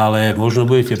 ale možno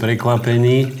budete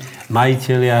prekvapení,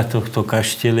 majitelia tohto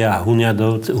kaštieľa,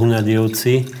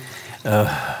 Huňadiovci,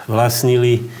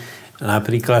 vlastnili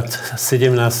napríklad v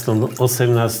 17. 18.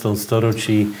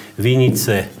 storočí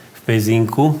vinice v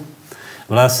Pezinku,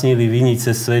 vlastnili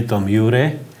vinice Svetom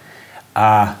Jure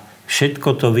a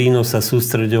všetko to víno sa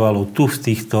sústreďovalo tu v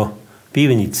týchto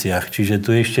pivniciach. Čiže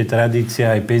tu je ešte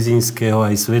tradícia aj pezinského,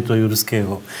 aj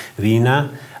svetojurského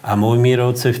vína. A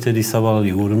Mojmírovce vtedy sa volali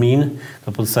Urmín.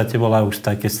 To v podstate bola už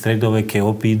také stredoveké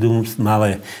opídum,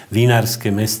 malé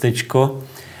vinárske mestečko.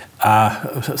 A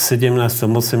v 17.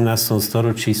 18.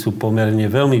 storočí sú pomerne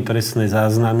veľmi presné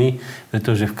záznamy,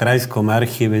 pretože v krajskom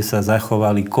archíve sa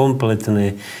zachovali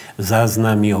kompletné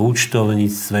záznamy o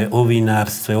účtovníctve, o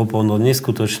vinárstve,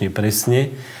 neskutočne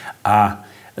presne. A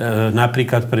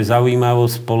napríklad pre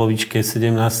zaujímavosť v polovičke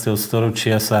 17.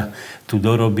 storočia sa tu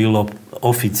dorobilo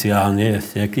oficiálne,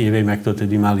 neviem, jak to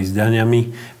tedy mali s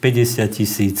daňami, 50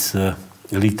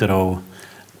 000 litrov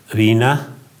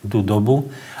vína tú dobu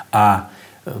a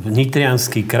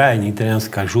nitriansky kraj,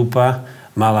 nitrianská župa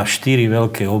mala 4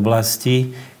 veľké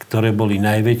oblasti, ktoré boli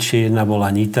najväčšie. Jedna bola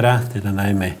Nitra, teda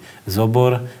najmä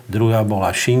Zobor, druhá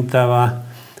bola Šintava,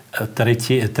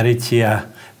 tretí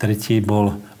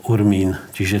bol Urmín.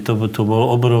 Čiže to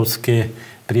bolo obrovské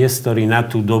priestory na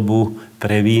tú dobu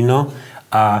pre víno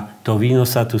a to víno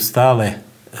sa tu stále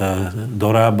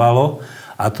dorábalo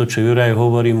a to, čo Juraj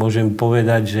hovorí, môžem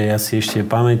povedať, že ja si ešte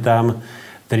pamätám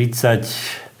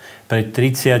pred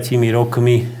 30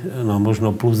 rokmi, no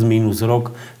možno plus minus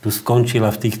rok, tu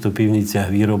skončila v týchto pivniciach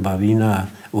výroba vína a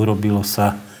urobilo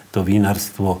sa to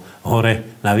vinárstvo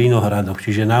hore na Vinohradoch.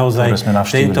 Čiže naozaj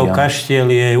tento kaštieľ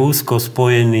je úzko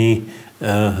spojený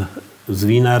s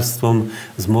vinárstvom,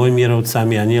 s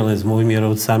Mojmírovcami a nielen s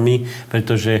Mojmírovcami,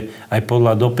 pretože aj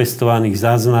podľa dopestovaných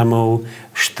záznamov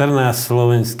 14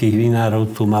 slovenských vinárov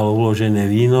tu malo uložené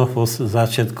víno v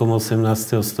začiatkom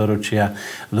 18. storočia.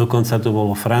 Dokonca to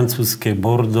bolo francúzske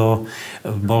Bordeaux,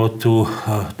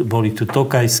 boli tu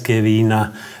tokajské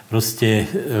vína. Proste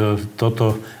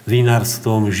toto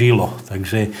vinárstvom žilo.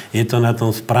 Takže je to na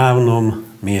tom správnom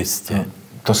mieste.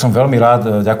 To som veľmi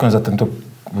rád. Ďakujem za tento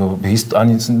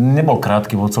ani nebol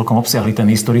krátky, bol celkom obsiahly ten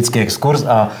historický exkurs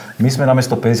a my sme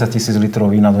namiesto 50 000 litrov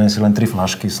vína donesli len 3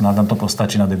 fľašky, snad nám to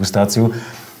postačí na degustáciu.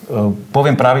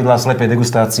 Poviem pravidlá slepej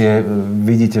degustácie.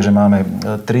 Vidíte, že máme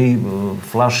 3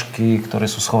 fľašky,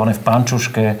 ktoré sú schované v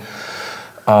pančuške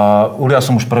a ulial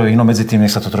som už prvé víno, medzi tým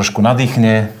nech sa to trošku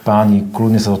nadýchne. Páni,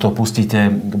 kľudne sa do toho pustíte.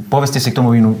 Povedzte si k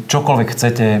tomu vínu čokoľvek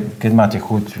chcete, keď máte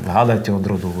chuť, hádajte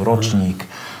odrodu, ročník.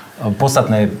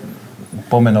 Podstatné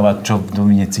pomenovať, čo v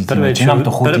víne cítime. Či nám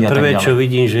to chutí a tak ďalej. Prvé, čo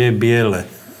vidím, že je biele.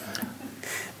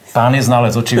 Pán je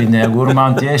znalec, očividne, jak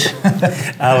gurmán tiež.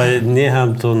 Ale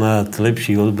nechám to na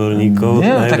lepších odborníkov.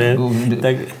 Nie,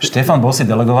 tak Štefan, bol si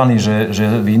delegovaný, že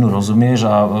vínu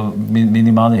rozumieš a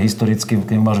minimálne historicky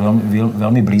k nemu máš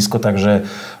veľmi blízko, takže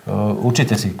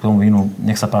určite si k tomu vínu,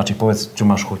 nech sa páči, povedz, čo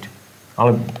máš chuť.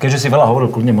 Ale keďže si veľa hovoril,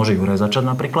 kľudne môže Juraj začať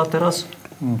napríklad teraz?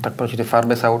 Tak proti tej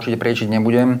farbe sa určite priečiť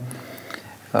nebudem.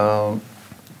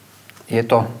 Je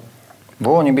to...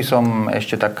 Vo vôni by som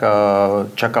ešte tak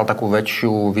čakal takú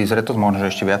väčšiu vyzretosť, možno,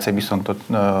 že ešte viacej by som to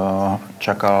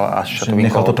čakal, až sa to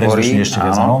vínko otvorí. Ešte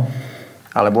viac, áno.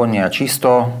 Ale vonia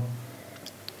čisto.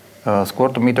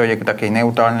 Skôr to mi to ide k takej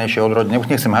neutrálnejšej odrode.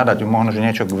 Nechcem hádať, možno, že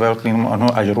niečo k Veltlinu,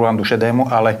 až Rulandu šedému,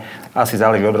 ale asi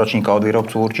záleží od ročníka, od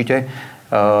výrobcu určite.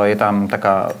 Je tam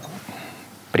taká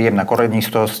príjemná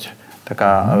korenistosť,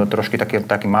 trošky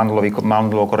taký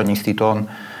mandlovo-korenistý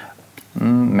tón.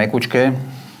 Mekučké.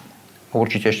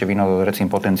 Určite ešte víno s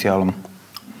recím potenciálom.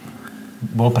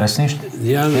 Bol presný?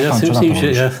 Ja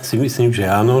si myslím, že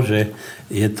áno, že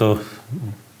je to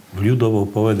ľudovo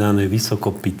povedané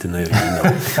vysokopitné víno.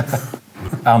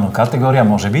 Áno, kategória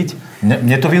môže byť.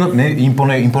 Mne to víno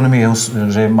imponuje mi,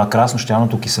 že má krásnu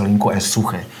šťavnatú kyselinku a je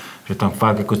suché. Že tam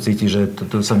fakt ako cíti, že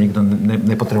to sa nikto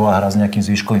nepotreboval hrať s nejakým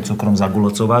zvyškovým cukrom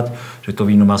zagulocovať, že to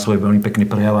víno má svoj veľmi pekný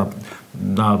prejav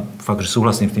a fakt, že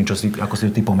súhlasím s tým, ako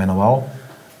si ty pomenoval.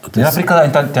 Napríklad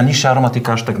aj tá nižšia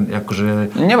aromatika až tak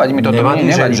akože... Nevadí mi to,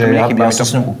 že ja som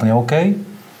s ňou úplne OK.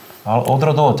 Ale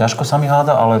odrodovo ťažko sa mi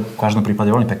háda, ale v každom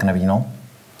prípade veľmi pekné víno.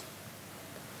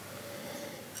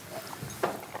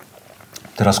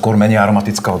 Teraz skôr menej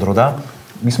aromatická odroda.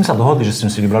 My sme sa dohodli, že sme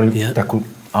si vybrali takú...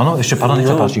 Áno, ešte pardon, nech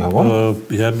sa páči, hovor.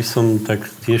 Ja by som tak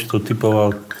tiež to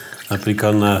typoval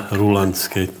napríklad na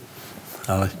rulandské.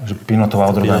 Ale... Že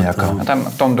pinotová odroda nejaká. A tam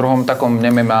v tom druhom takom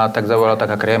neme má tak zaujala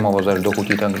taká krémovosť až do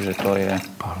chutí, takže to je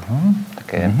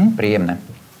také príjemné.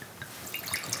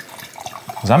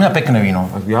 Za mňa pekné víno.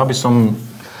 Ja by som,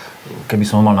 keby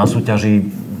som mal na súťaži,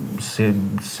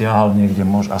 siahal niekde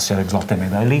asi aj k zlaté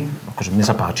medaily. Akože mne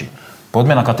sa páči.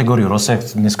 Poďme na kategóriu rosé.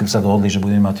 Dnes sme sa dohodli, že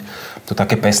budeme mať to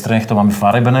také pestré, nech to máme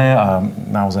farebné a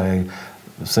naozaj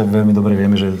veľmi dobre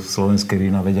vieme, že slovenské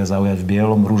vína vedia zaujať v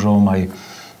bielom, ružovom aj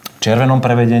červenom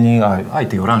prevedení. Aj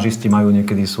tí oranžisti majú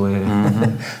niekedy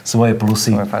svoje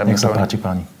plusy. Nech sa páči,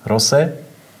 pani. Rosé.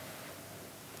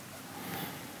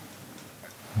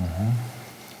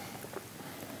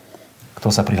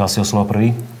 Kto sa prihlásil slovo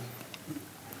prvý?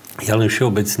 Ja len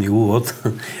všeobecný úvod.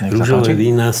 Ružové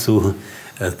vína sú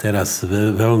teraz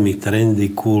veľmi trendy,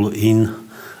 cool, in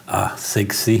a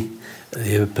sexy.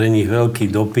 Je pre nich veľký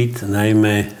dopyt,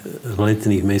 najmä v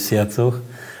letných mesiacoch.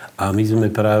 A my sme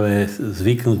práve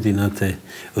zvyknutí na tie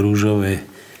rúžové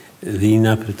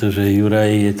vína, pretože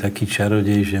Juraj je taký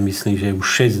čarodej, že myslím, že je už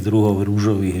 6 druhov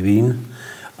rúžových vín.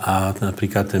 A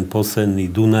napríklad ten posledný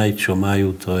Dunaj, čo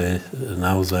majú, to je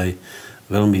naozaj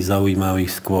veľmi zaujímavý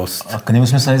skvost. A k nemu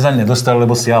sme sa nedostali,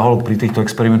 lebo siahol pri týchto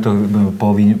experimentoch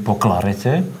po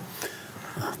klarete.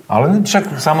 Ale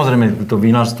však samozrejme to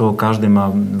vinárstvo, každé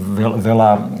má veľa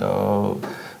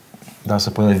dá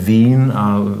sa povedať, vín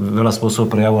a veľa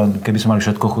spôsobov prejavu. A keby sme mali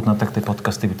všetko chutnať, tak tie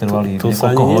podcasty by trvali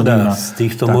niekoľko hodín. Z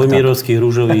týchto mojmírovských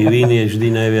rúžových vín je vždy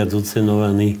najviac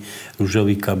ocenovaný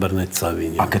rúžový Cabernet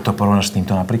Sauvignon. A keď to porovnáš s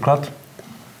týmto napríklad?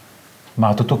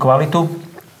 Má to tú kvalitu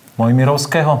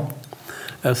mojmírovského?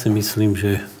 Ja si myslím,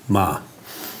 že má.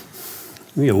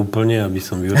 Nie úplne, aby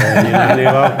som Juraja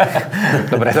nenahneval.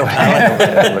 Dobre.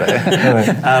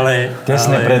 Ale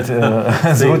tesne pred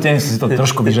zrútením si to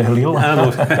trošku vyžehlil.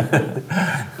 Áno.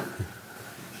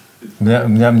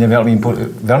 Mne veľmi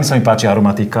sa mi páči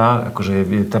aromatika, akože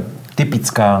je tá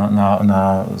typická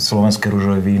na slovenské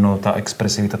ružové víno, tá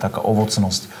expresivita, taká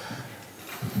ovocnosť.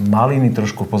 Maliny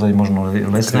trošku v pozadí, možno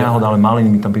lesné jahody, ale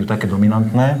maliny mi tam budú také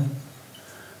dominantné.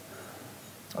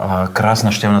 A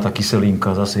krásna šťavnatá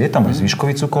kyselinka. Zase je tam aj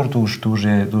zvyškový cukor, tu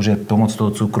už je pomoc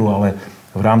toho cukru, ale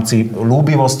v rámci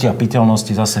ľúbivosti a piteľnosti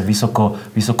zase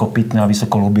vysoko pitné a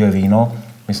vysoko ľúbivé víno.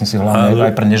 Myslím si hlavne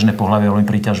aj pre nežné pohlavie veľmi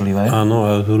príťažlivé. Áno,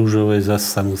 a rúžové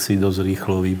zase sa musí dosť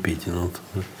rýchlo vypiť. No,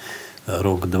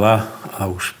 rok, dva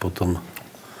a už potom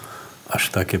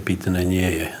až také pitné nie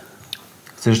je.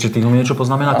 Chceš ešte tým niečo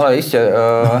poznamenať? Ale isté.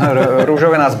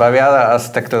 Rúžové nás bavia,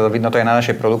 tak to vidno to aj na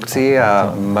našej produkcii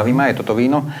a baví ma aj toto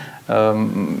víno.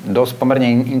 Dosť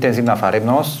pomerne intenzívna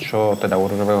farebnosť, čo teda u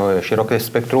rúžového je široké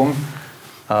spektrum.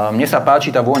 Mne sa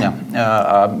páči tá vôňa.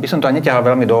 A by som to aj neťahal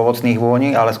veľmi do ovocných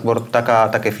vôní, ale skôr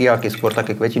také fialky, skôr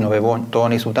také kvetinové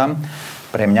tóny sú tam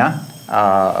pre mňa. A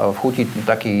v chuti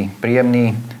taký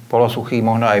príjemný, polosuchý,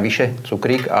 možno aj vyše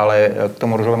cukrík, ale k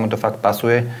tomu rúžovému to fakt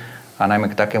pasuje. A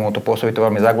najmä k takému to pôsobí to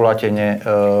veľmi zagulatene,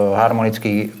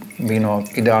 harmonický víno,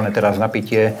 ideálne teraz na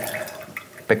pitie,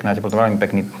 pekná teplota, veľmi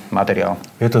pekný materiál.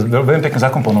 Je to veľmi pekne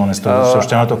zakomponované s tou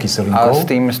šťavnatou kyselinkou. A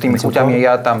s tými chuťami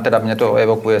mne to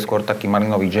evokuje skôr taký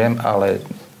malinový džem, ale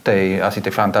asi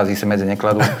tej fantázii sa medzi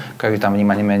nekladú. Každý tam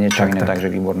vníma niečo iné, takže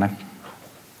výborné.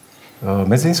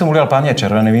 Medzi tým som ulial páni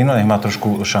červené víno, nech má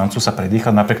trošku šancu sa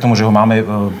predýchať, napriek tomu, že ho máme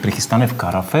prichystané v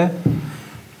karafe.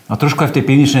 A trošku aj v tej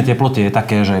pivničnej teplote je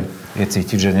také, že je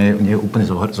cítiť, že nie je úplne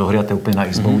zohriaté úplne na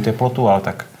izbovú teplotu, ale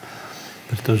tak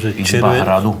pretože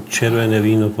červené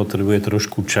víno potrebuje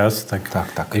trošku čas, tak.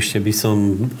 Ešte by som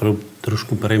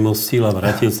trošku premostil a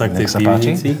vrátil sa k tej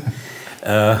pivnici.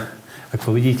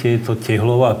 Ako vidíte, je to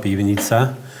tehlová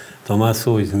pivnica. To má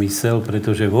svoj zmysel,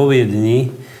 pretože vo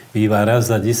Viedni býva raz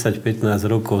za 10-15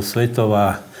 rokov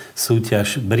svetová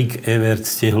súťaž Brick Award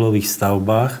v tehlových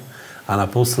stavbách. a na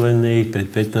poslednej,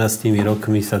 pred 15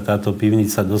 rokmi sa táto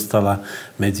pivnica dostala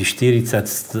medzi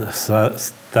 40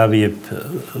 stavieb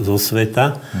zo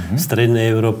sveta, v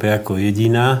Strednej Európe ako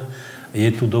jediná.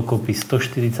 Je tu dokopy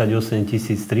 148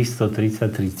 333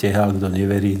 tehál, kto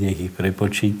neverí, nech ich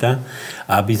prepočíta.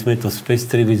 A aby sme to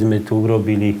spestrili, sme tu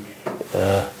urobili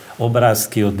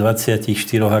obrázky od 24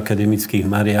 akademických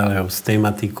mariálov s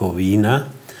tematikou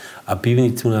vína. A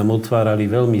pivnicu nám otvárali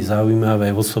veľmi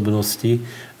zaujímavé osobnosti,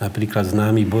 napríklad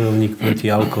známy bojovník proti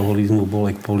alkoholizmu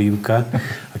Bolek Polívka.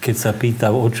 A keď sa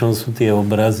pýtal, o čom sú tie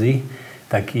obrazy,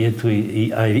 tak je tu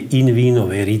aj in vino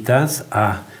veritas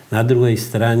a na druhej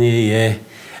strane je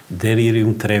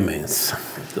Delirium Tremens.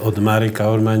 Od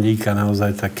Mareka Ormandíka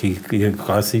naozaj taký je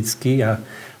klasický a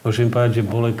môžem povedať, že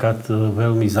Boleka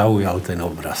veľmi zaujal ten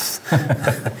obraz.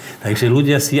 Takže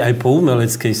ľudia si aj po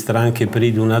umeleckej stránke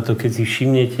prídu na to, keď si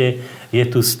všimnete, je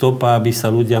tu stopa, aby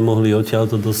sa ľudia mohli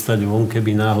odtiaľto dostať von,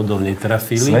 keby náhodou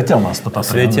netrafili. Svetelná stopa.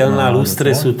 Svetelná,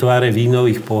 lustre sú tváre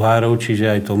vínových pohárov, čiže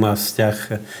aj to má vzťah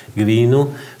k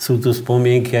vínu. Sú tu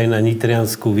spomienky aj na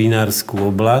nitriansku vinárskú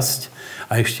oblasť.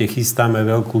 A ešte chystáme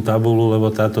veľkú tabulu, lebo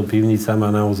táto pivnica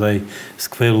má naozaj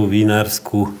skvelú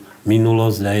vinárskú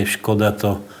minulosť a je škoda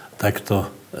to takto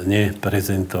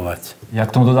neprezentovať. Ja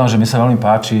k tomu dodám, že mi sa veľmi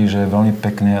páči, že je veľmi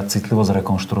pekne a citlivo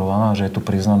zrekonštruovaná, že je tu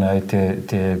priznané aj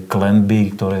tie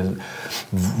klenby, ktoré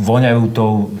voňajú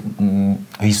tou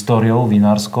históriou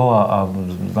vinárskou a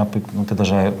no teda,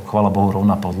 že aj, chvála Bohu,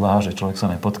 rovná podlaha, že človek sa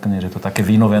nepotkne, že je to také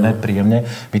vínovené, príjemne.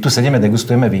 My tu sedíme,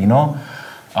 degustujeme víno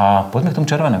a poďme k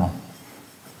tomu červenému.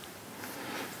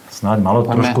 Snáď malo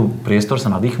trošku priestor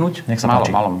sa nadýchnuť? Nech sa páči.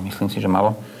 Malo, myslím si, že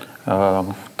malo.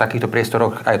 V takýchto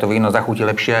priestoroch aj to víno zachutí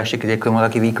lepšie, ešte keď je k tomu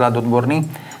taký výklad odborný,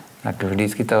 tak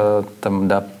vždycky to tam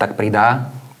tak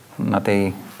pridá na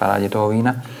tej paráde toho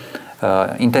vína.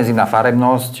 Intenzívna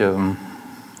farebnosť,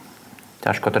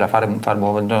 ťažko teda farbu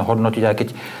hodnotiť, aj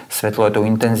keď svetlo je to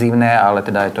intenzívne, ale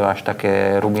teda je to až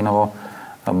také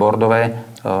rubinovo-bordové.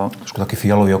 Trošku taký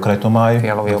fialový okraj to má aj.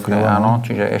 Fialový okraj, áno.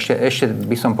 Čiže ešte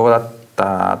by som povedal,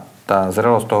 tá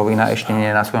zrelosť toho vína ešte nie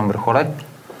je na svojom vrchole.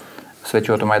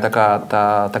 Svedčí o tom aj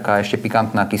taká ešte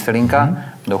pikantná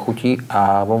kyselinka do chuti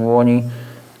a vo vôni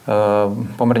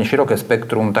pomerne široké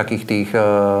spektrum takých tých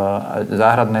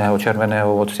záhradného červeného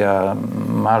ovocia,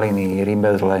 maliny,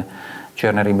 rybezle,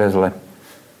 čierne rybezle.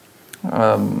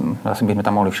 Asi by sme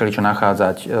tam mohli všeličo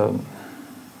nachádzať.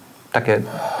 Také,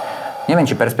 neviem,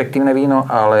 či perspektívne víno,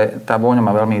 ale tá vôňa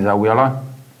ma veľmi zaujala.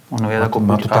 Ono je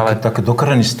má tu také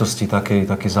dokrenistosti,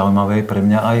 také zaujímavé pre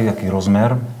mňa aj, taký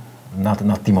rozmer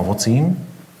nad tým ovocím.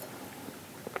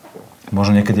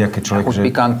 Možno niekedy, keď človek...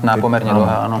 Pikantná, pomerne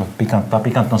dlhá, áno. Tá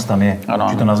pikantnosť tam je. Ano,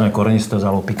 či to nazveme korenistosť,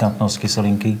 alebo pikantnosť,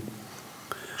 kyselinky.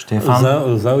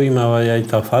 Štefan? Zaujímavá je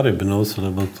aj tá farebnosť,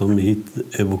 lebo to mi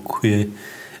evokuje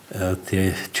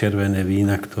tie červené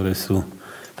vína, ktoré sú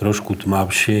trošku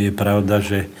tmavšie. Je pravda,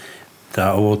 že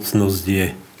tá ovocnosť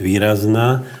je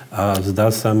výrazná a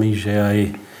zdá sa mi, že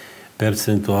aj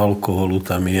percento alkoholu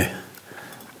tam je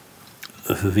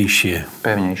vyššie.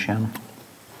 Pevnejšie, áno.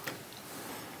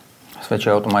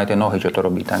 Svedčia o tom aj tie nohy, čo to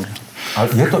robí. Takže.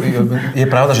 Ale je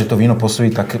pravda, že to víno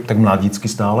pôsobí tak mladícky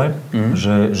stále,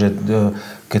 že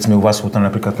keď sme u vás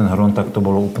chutnali napríklad ten hron, tak to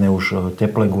bolo úplne už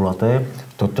teplé, gulaté.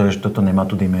 Toto nemá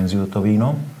tú dimenziu, toto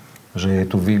víno. Že je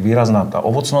tu výrazná tá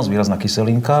ovocnosť, výrazná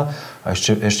kyselinka a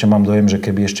ešte mám dojem, že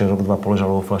keby ešte rok, dva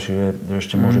poležalo vo fľaši, že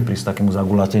ešte môže prísť takému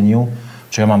zagulateniu.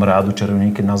 Čo ja mám rádu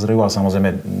červený, keď nazrejú, ale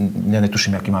samozrejme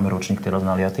netuším, aký máme ročník teraz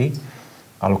naliatý.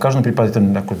 Ale v každom prípade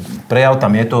ten prejav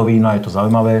tam je toho vína, je to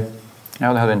zaujímavé.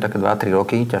 Ja odhadujem také 2-3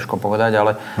 roky, ťažko povedať,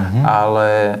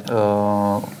 ale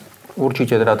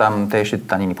určite teda tam ešte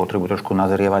taniny potrebujú trošku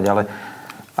nazrievať,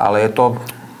 ale je to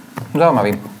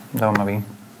zaujímavý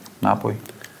nápoj.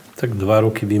 Tak 2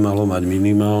 roky by malo mať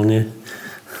minimálne.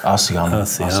 Asi áno.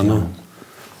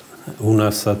 U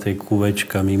nás sa tie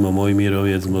kuvečka mimo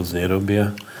Mojmíroviec moc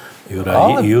nerobia.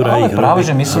 Juraj ich práve, robí.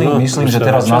 že myslím, že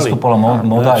teraz nastúpala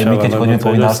moda, aj my keď chodíme po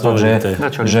vinárstvoch, že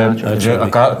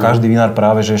každý vinár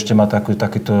práve, že ešte má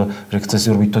takéto, že chce si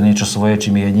robiť to niečo svoje,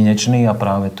 čím je jedinečný a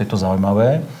práve to je to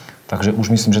zaujímavé. Takže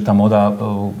už myslím, že tá moda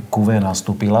kuvé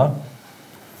nastúpila.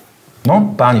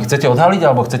 No, páni, chcete odhaliť,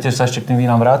 alebo chcete sa ešte k tým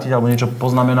vínám vrátiť, alebo niečo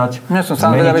poznamenať? Ja som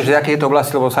sám vedavý, že aké je to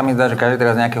oblasti, lebo sa mi zdá, že každý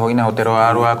teraz nejakého iného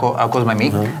teroáru, ako sme my,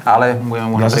 ale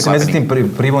budeme možno prekvapený. Ja som medzi tým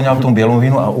privoňal tomu bielom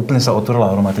vínu a úplne sa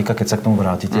otvorila aromatika, keď sa k tomu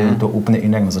vrátite. Je to úplne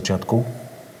inak na začiatku.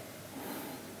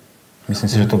 Myslím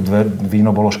si, že to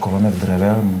víno bolo školené v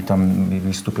dreve. Tam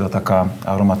vystúpila taká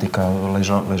aromatika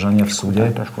ležania v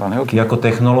súde. Ty ako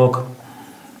technológ,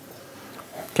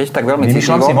 keď tak veľmi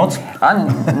vymýšľam si moc?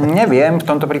 Neviem, v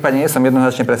tomto prípade nie som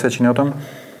jednoznačne presvedčený o tom.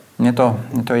 Mne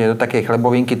to ide do takej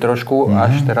chlebovinky trošku,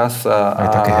 až teraz. Aj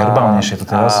také herbálnejšie to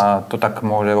teraz. A to tak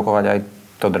môže evokovať aj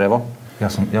to drevo. Ja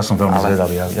som veľmi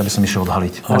zvedavý, ja by som išiel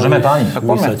odhaliť. Môžeme, páni?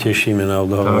 My sa tešíme na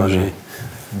odhalovanie.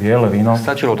 Biele víno.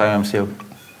 Stačilo tajujem si.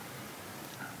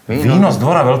 Víno z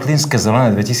dvora Veľtlínske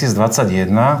zelené 2021,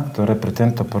 ktoré pre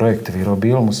tento projekt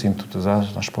vyrobil, musím tu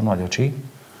našponovať oči,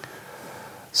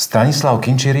 Stanislav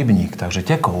Kinči Rybník, takže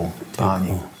Tekov,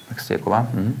 páni. Tak z Tekova.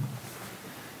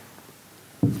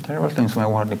 Takže Veľtlín sme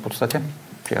uhádli v podstate,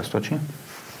 čiastočne.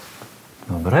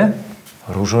 Dobre,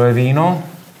 rúžové víno,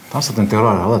 tam sa ten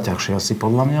terroir hľadá ťažšie asi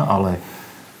podľa mňa, ale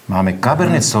máme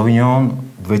Cabernet Sauvignon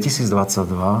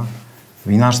 2022,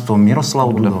 Vinárstvo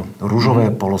Miroslav Dudo,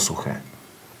 rúžové polosuché.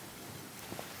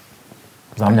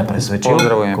 Za mňa presvedčil.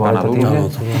 Pozdravujem pána Dudo.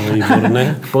 Áno, to bolo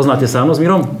výborné. Poznáte sa áno s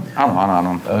Mírom?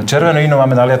 Áno. Červené víno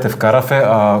máme naliaté v karafe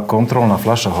a kontrolná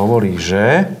fľaša hovorí,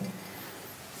 že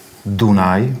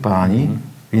Dunaj, páni,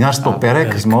 Vinárstvo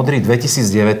Perek z Modry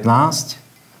 2019.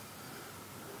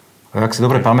 A ak si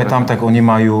dobre pamätám, tak oni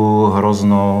majú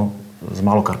hrozno z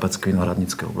malokarpatskej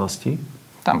vinohradníckej oblasti.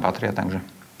 Tam patria, takže.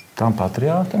 Tam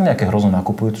patria, tak nejaké hrozno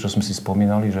nakupujú, čo sme si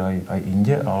spomínali, že aj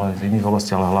inde, ale z iných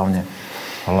oblastí, ale hlavne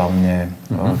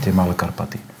tie malé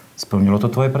Karpaty. Splnilo to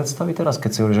tvoje predstavy teraz,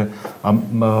 keď si hovorí, že...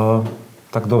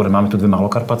 tak dobre, máme tu dve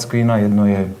malokarpatské vína, jedno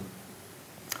je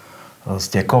z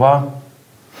Tekova.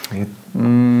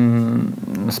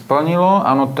 Splnilo,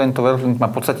 áno, tento Veľtlín ma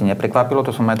v podstate neprekvapilo,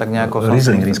 to som aj tak nejako...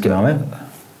 Riesling máme?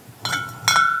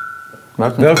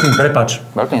 Veľtlín, prepač.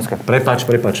 Veľtlínske. Prepač.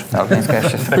 Veľtlínske,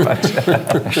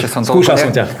 ešte som to... Skúšal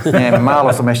som ťa. Nie, málo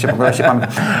som ešte pamätám.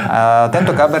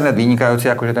 Tento Cabernet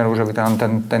vynikajúci, akože ten rúžový,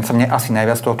 ten sa mne asi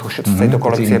najviac z tejto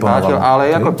kolekcie páčil,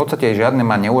 ale ako v podstate žiadne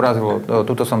ma neurazilo.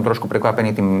 Tuto som trošku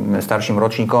prekvapený tým starším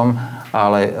ročníkom,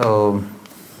 ale...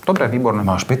 Dobre, výborné.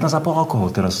 Máš 15,5 alkohol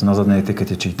teraz na zadnej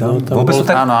etikete čítam. No, vôbec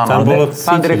tak... Áno. Tam bolo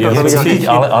pán direktor to videl cítiť,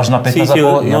 ale až na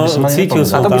 15,5 ja by som ani cítil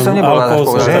som tam. A to by som nebol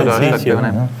cítil.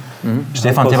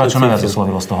 Štefan, teba čo najviac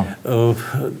oslovilo z toho?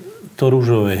 To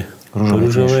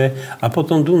rúžové. A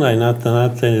potom Dunaj na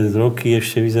tie roky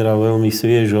ešte vyzeral veľmi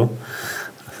sviežo.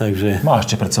 Takže... Má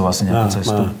ešte pred sebou asi nejakú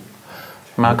cestu.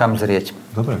 Má kam zrieť.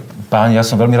 Dobre. Páni, ja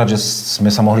som veľmi rád, že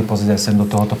sme sa mohli pozrieť aj sem do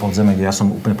tohoto podzemia, kde ja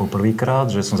som úplne poprvýkrát,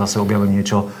 že som zase objavil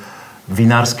niečo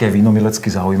vinárske,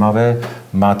 vinomilecky zaujímavé.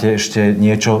 Máte ešte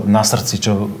niečo na srdci,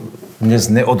 čo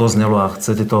dnes neodoznelo a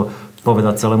chcete to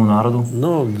povedať celému národu?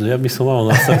 No, ja by som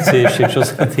mal na srdci ešte,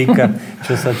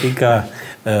 čo sa týka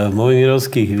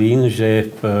mojmírovských vín,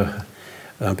 že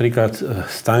napríklad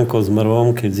Stanko s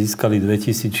Mrvom, keď získali v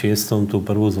 2006 tú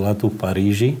prvú zlatú v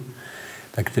Paríži,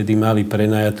 tak tedy mali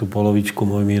prenajatú polovičku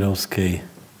mojmírovskej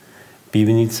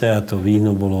pivnice a to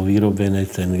víno bolo vyrobené,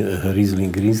 ten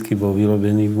Riesling grínsky bol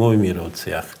vyrobený v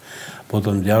Mojmírovciach.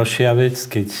 Potom ďalšia vec,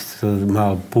 keď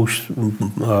mal Bush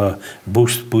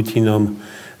s Putinom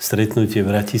stretnutie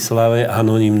v Bratislave,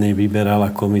 anonymne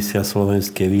vyberala komisia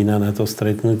slovenské vína na to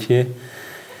stretnutie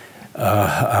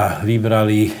a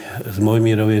vybrali z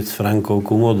Mojmíroviec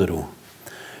Frankovku modrú.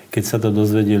 Keď sa to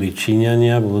dozvedeli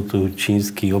Číňania, bol tu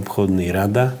čínsky obchodný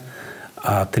rada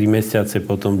a 3 mesiace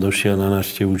potom došiel na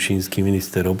návštevu čínsky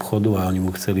minister obchodu a oni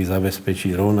mu chceli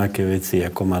zabezpečiť rovnaké veci,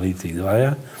 ako mali tí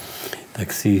dvaja.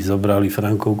 Tak si zobrali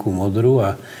Frankovku modrú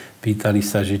a pýtali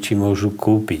sa, že či môžu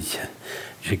kúpiť.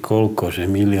 Že koľko? Že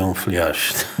 1 000 000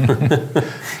 fľaš.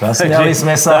 Zasmiali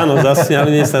sme sa. Áno,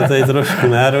 zasmiali sa, to je trošku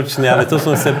náročné, ale to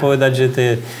som chcel povedať, že tie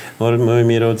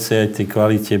Mojmírovce aj tie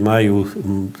kvalite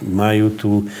majú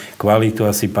tú kvalitu.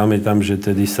 Asi pamätám, že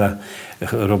tedy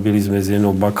robili sme s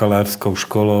jednou bakalárskou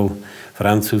školou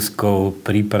francúzskou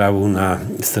prípravu na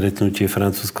stretnutie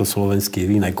francúzsko-slovenských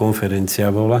vín. Aj konferencia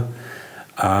bola.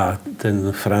 A ten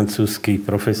francúzsky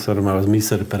profesor mal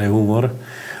zmysel pre humor.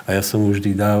 A ja som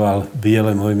vždy dával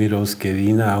biele mojmírovské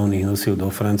vína a on ich nosil do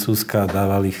Francúzska a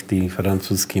dával ich tým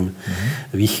francúzským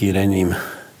vychýreným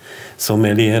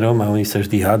somelierom a oni sa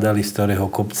vždy hádali, z ktorého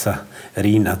kopca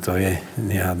Rína to je.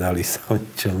 Nehádali sa o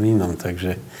ničom inom.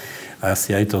 Takže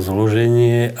asi aj to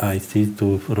zloženie, aj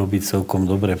tu robí celkom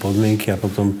dobré podmienky a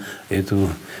potom je tu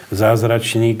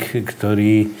zázračník,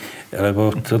 lebo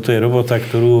toto je robota,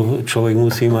 ktorú človek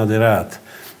musí mať rád.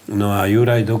 No a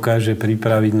Juraj dokáže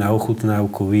pripraviť na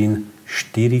ochutnávku vín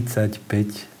 45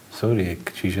 soriek.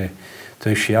 Čiže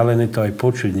to je šialené, to aj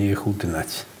počuť, nie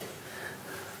chutnať.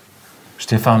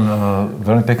 Štefan,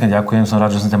 veľmi pekne ďakujem. Som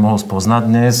rád, že som ťa mohol spoznať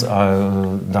dnes a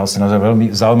dal si naozaj veľmi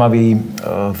zaujímavý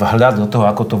vhľad do toho,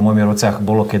 ako to v Mojmírovciach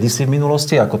bolo kedysi v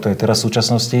minulosti, ako to je teraz v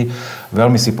súčasnosti.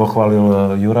 Veľmi si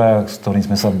pochválil Juraja, s ktorým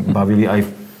sme sa bavili aj v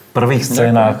prvých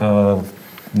scénách v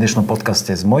dnešnom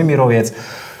podcaste z Mojmíroviec.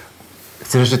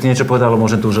 Chceš ešte niečo povedať, ale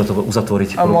môžem tu už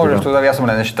uzatvoriť? A môžem to, ja som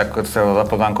len ešte tak chcel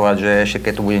zapozvánkovať, že ešte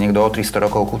keď tu bude niekto o 300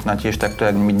 rokov chutnať tiež takto,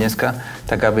 jak my dneska,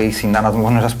 tak aby si na nás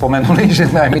možno spomenuli,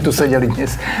 že sme aj my tu sedeli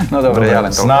dnes. No dobre, ja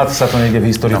len to. Snáď sa to niekde v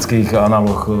historických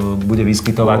análoch bude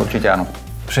vyskytovať. Určite áno.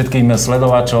 Všetkým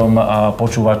sledovačom a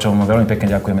počúvačom veľmi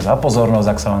pekne ďakujeme za pozornosť.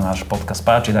 Ak sa vám náš podcast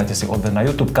páči, dajte si odber na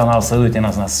YouTube kanál, sledujte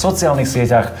nás na sociálnych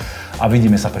sieťach a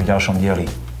vidíme sa pri ďalšom dieli.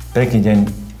 Pekný deň,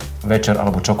 večer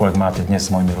alebo čokoľvek máte dnes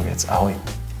z Mojmíroviec. Ahoj.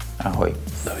 Ahoj.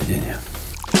 Dovidenia.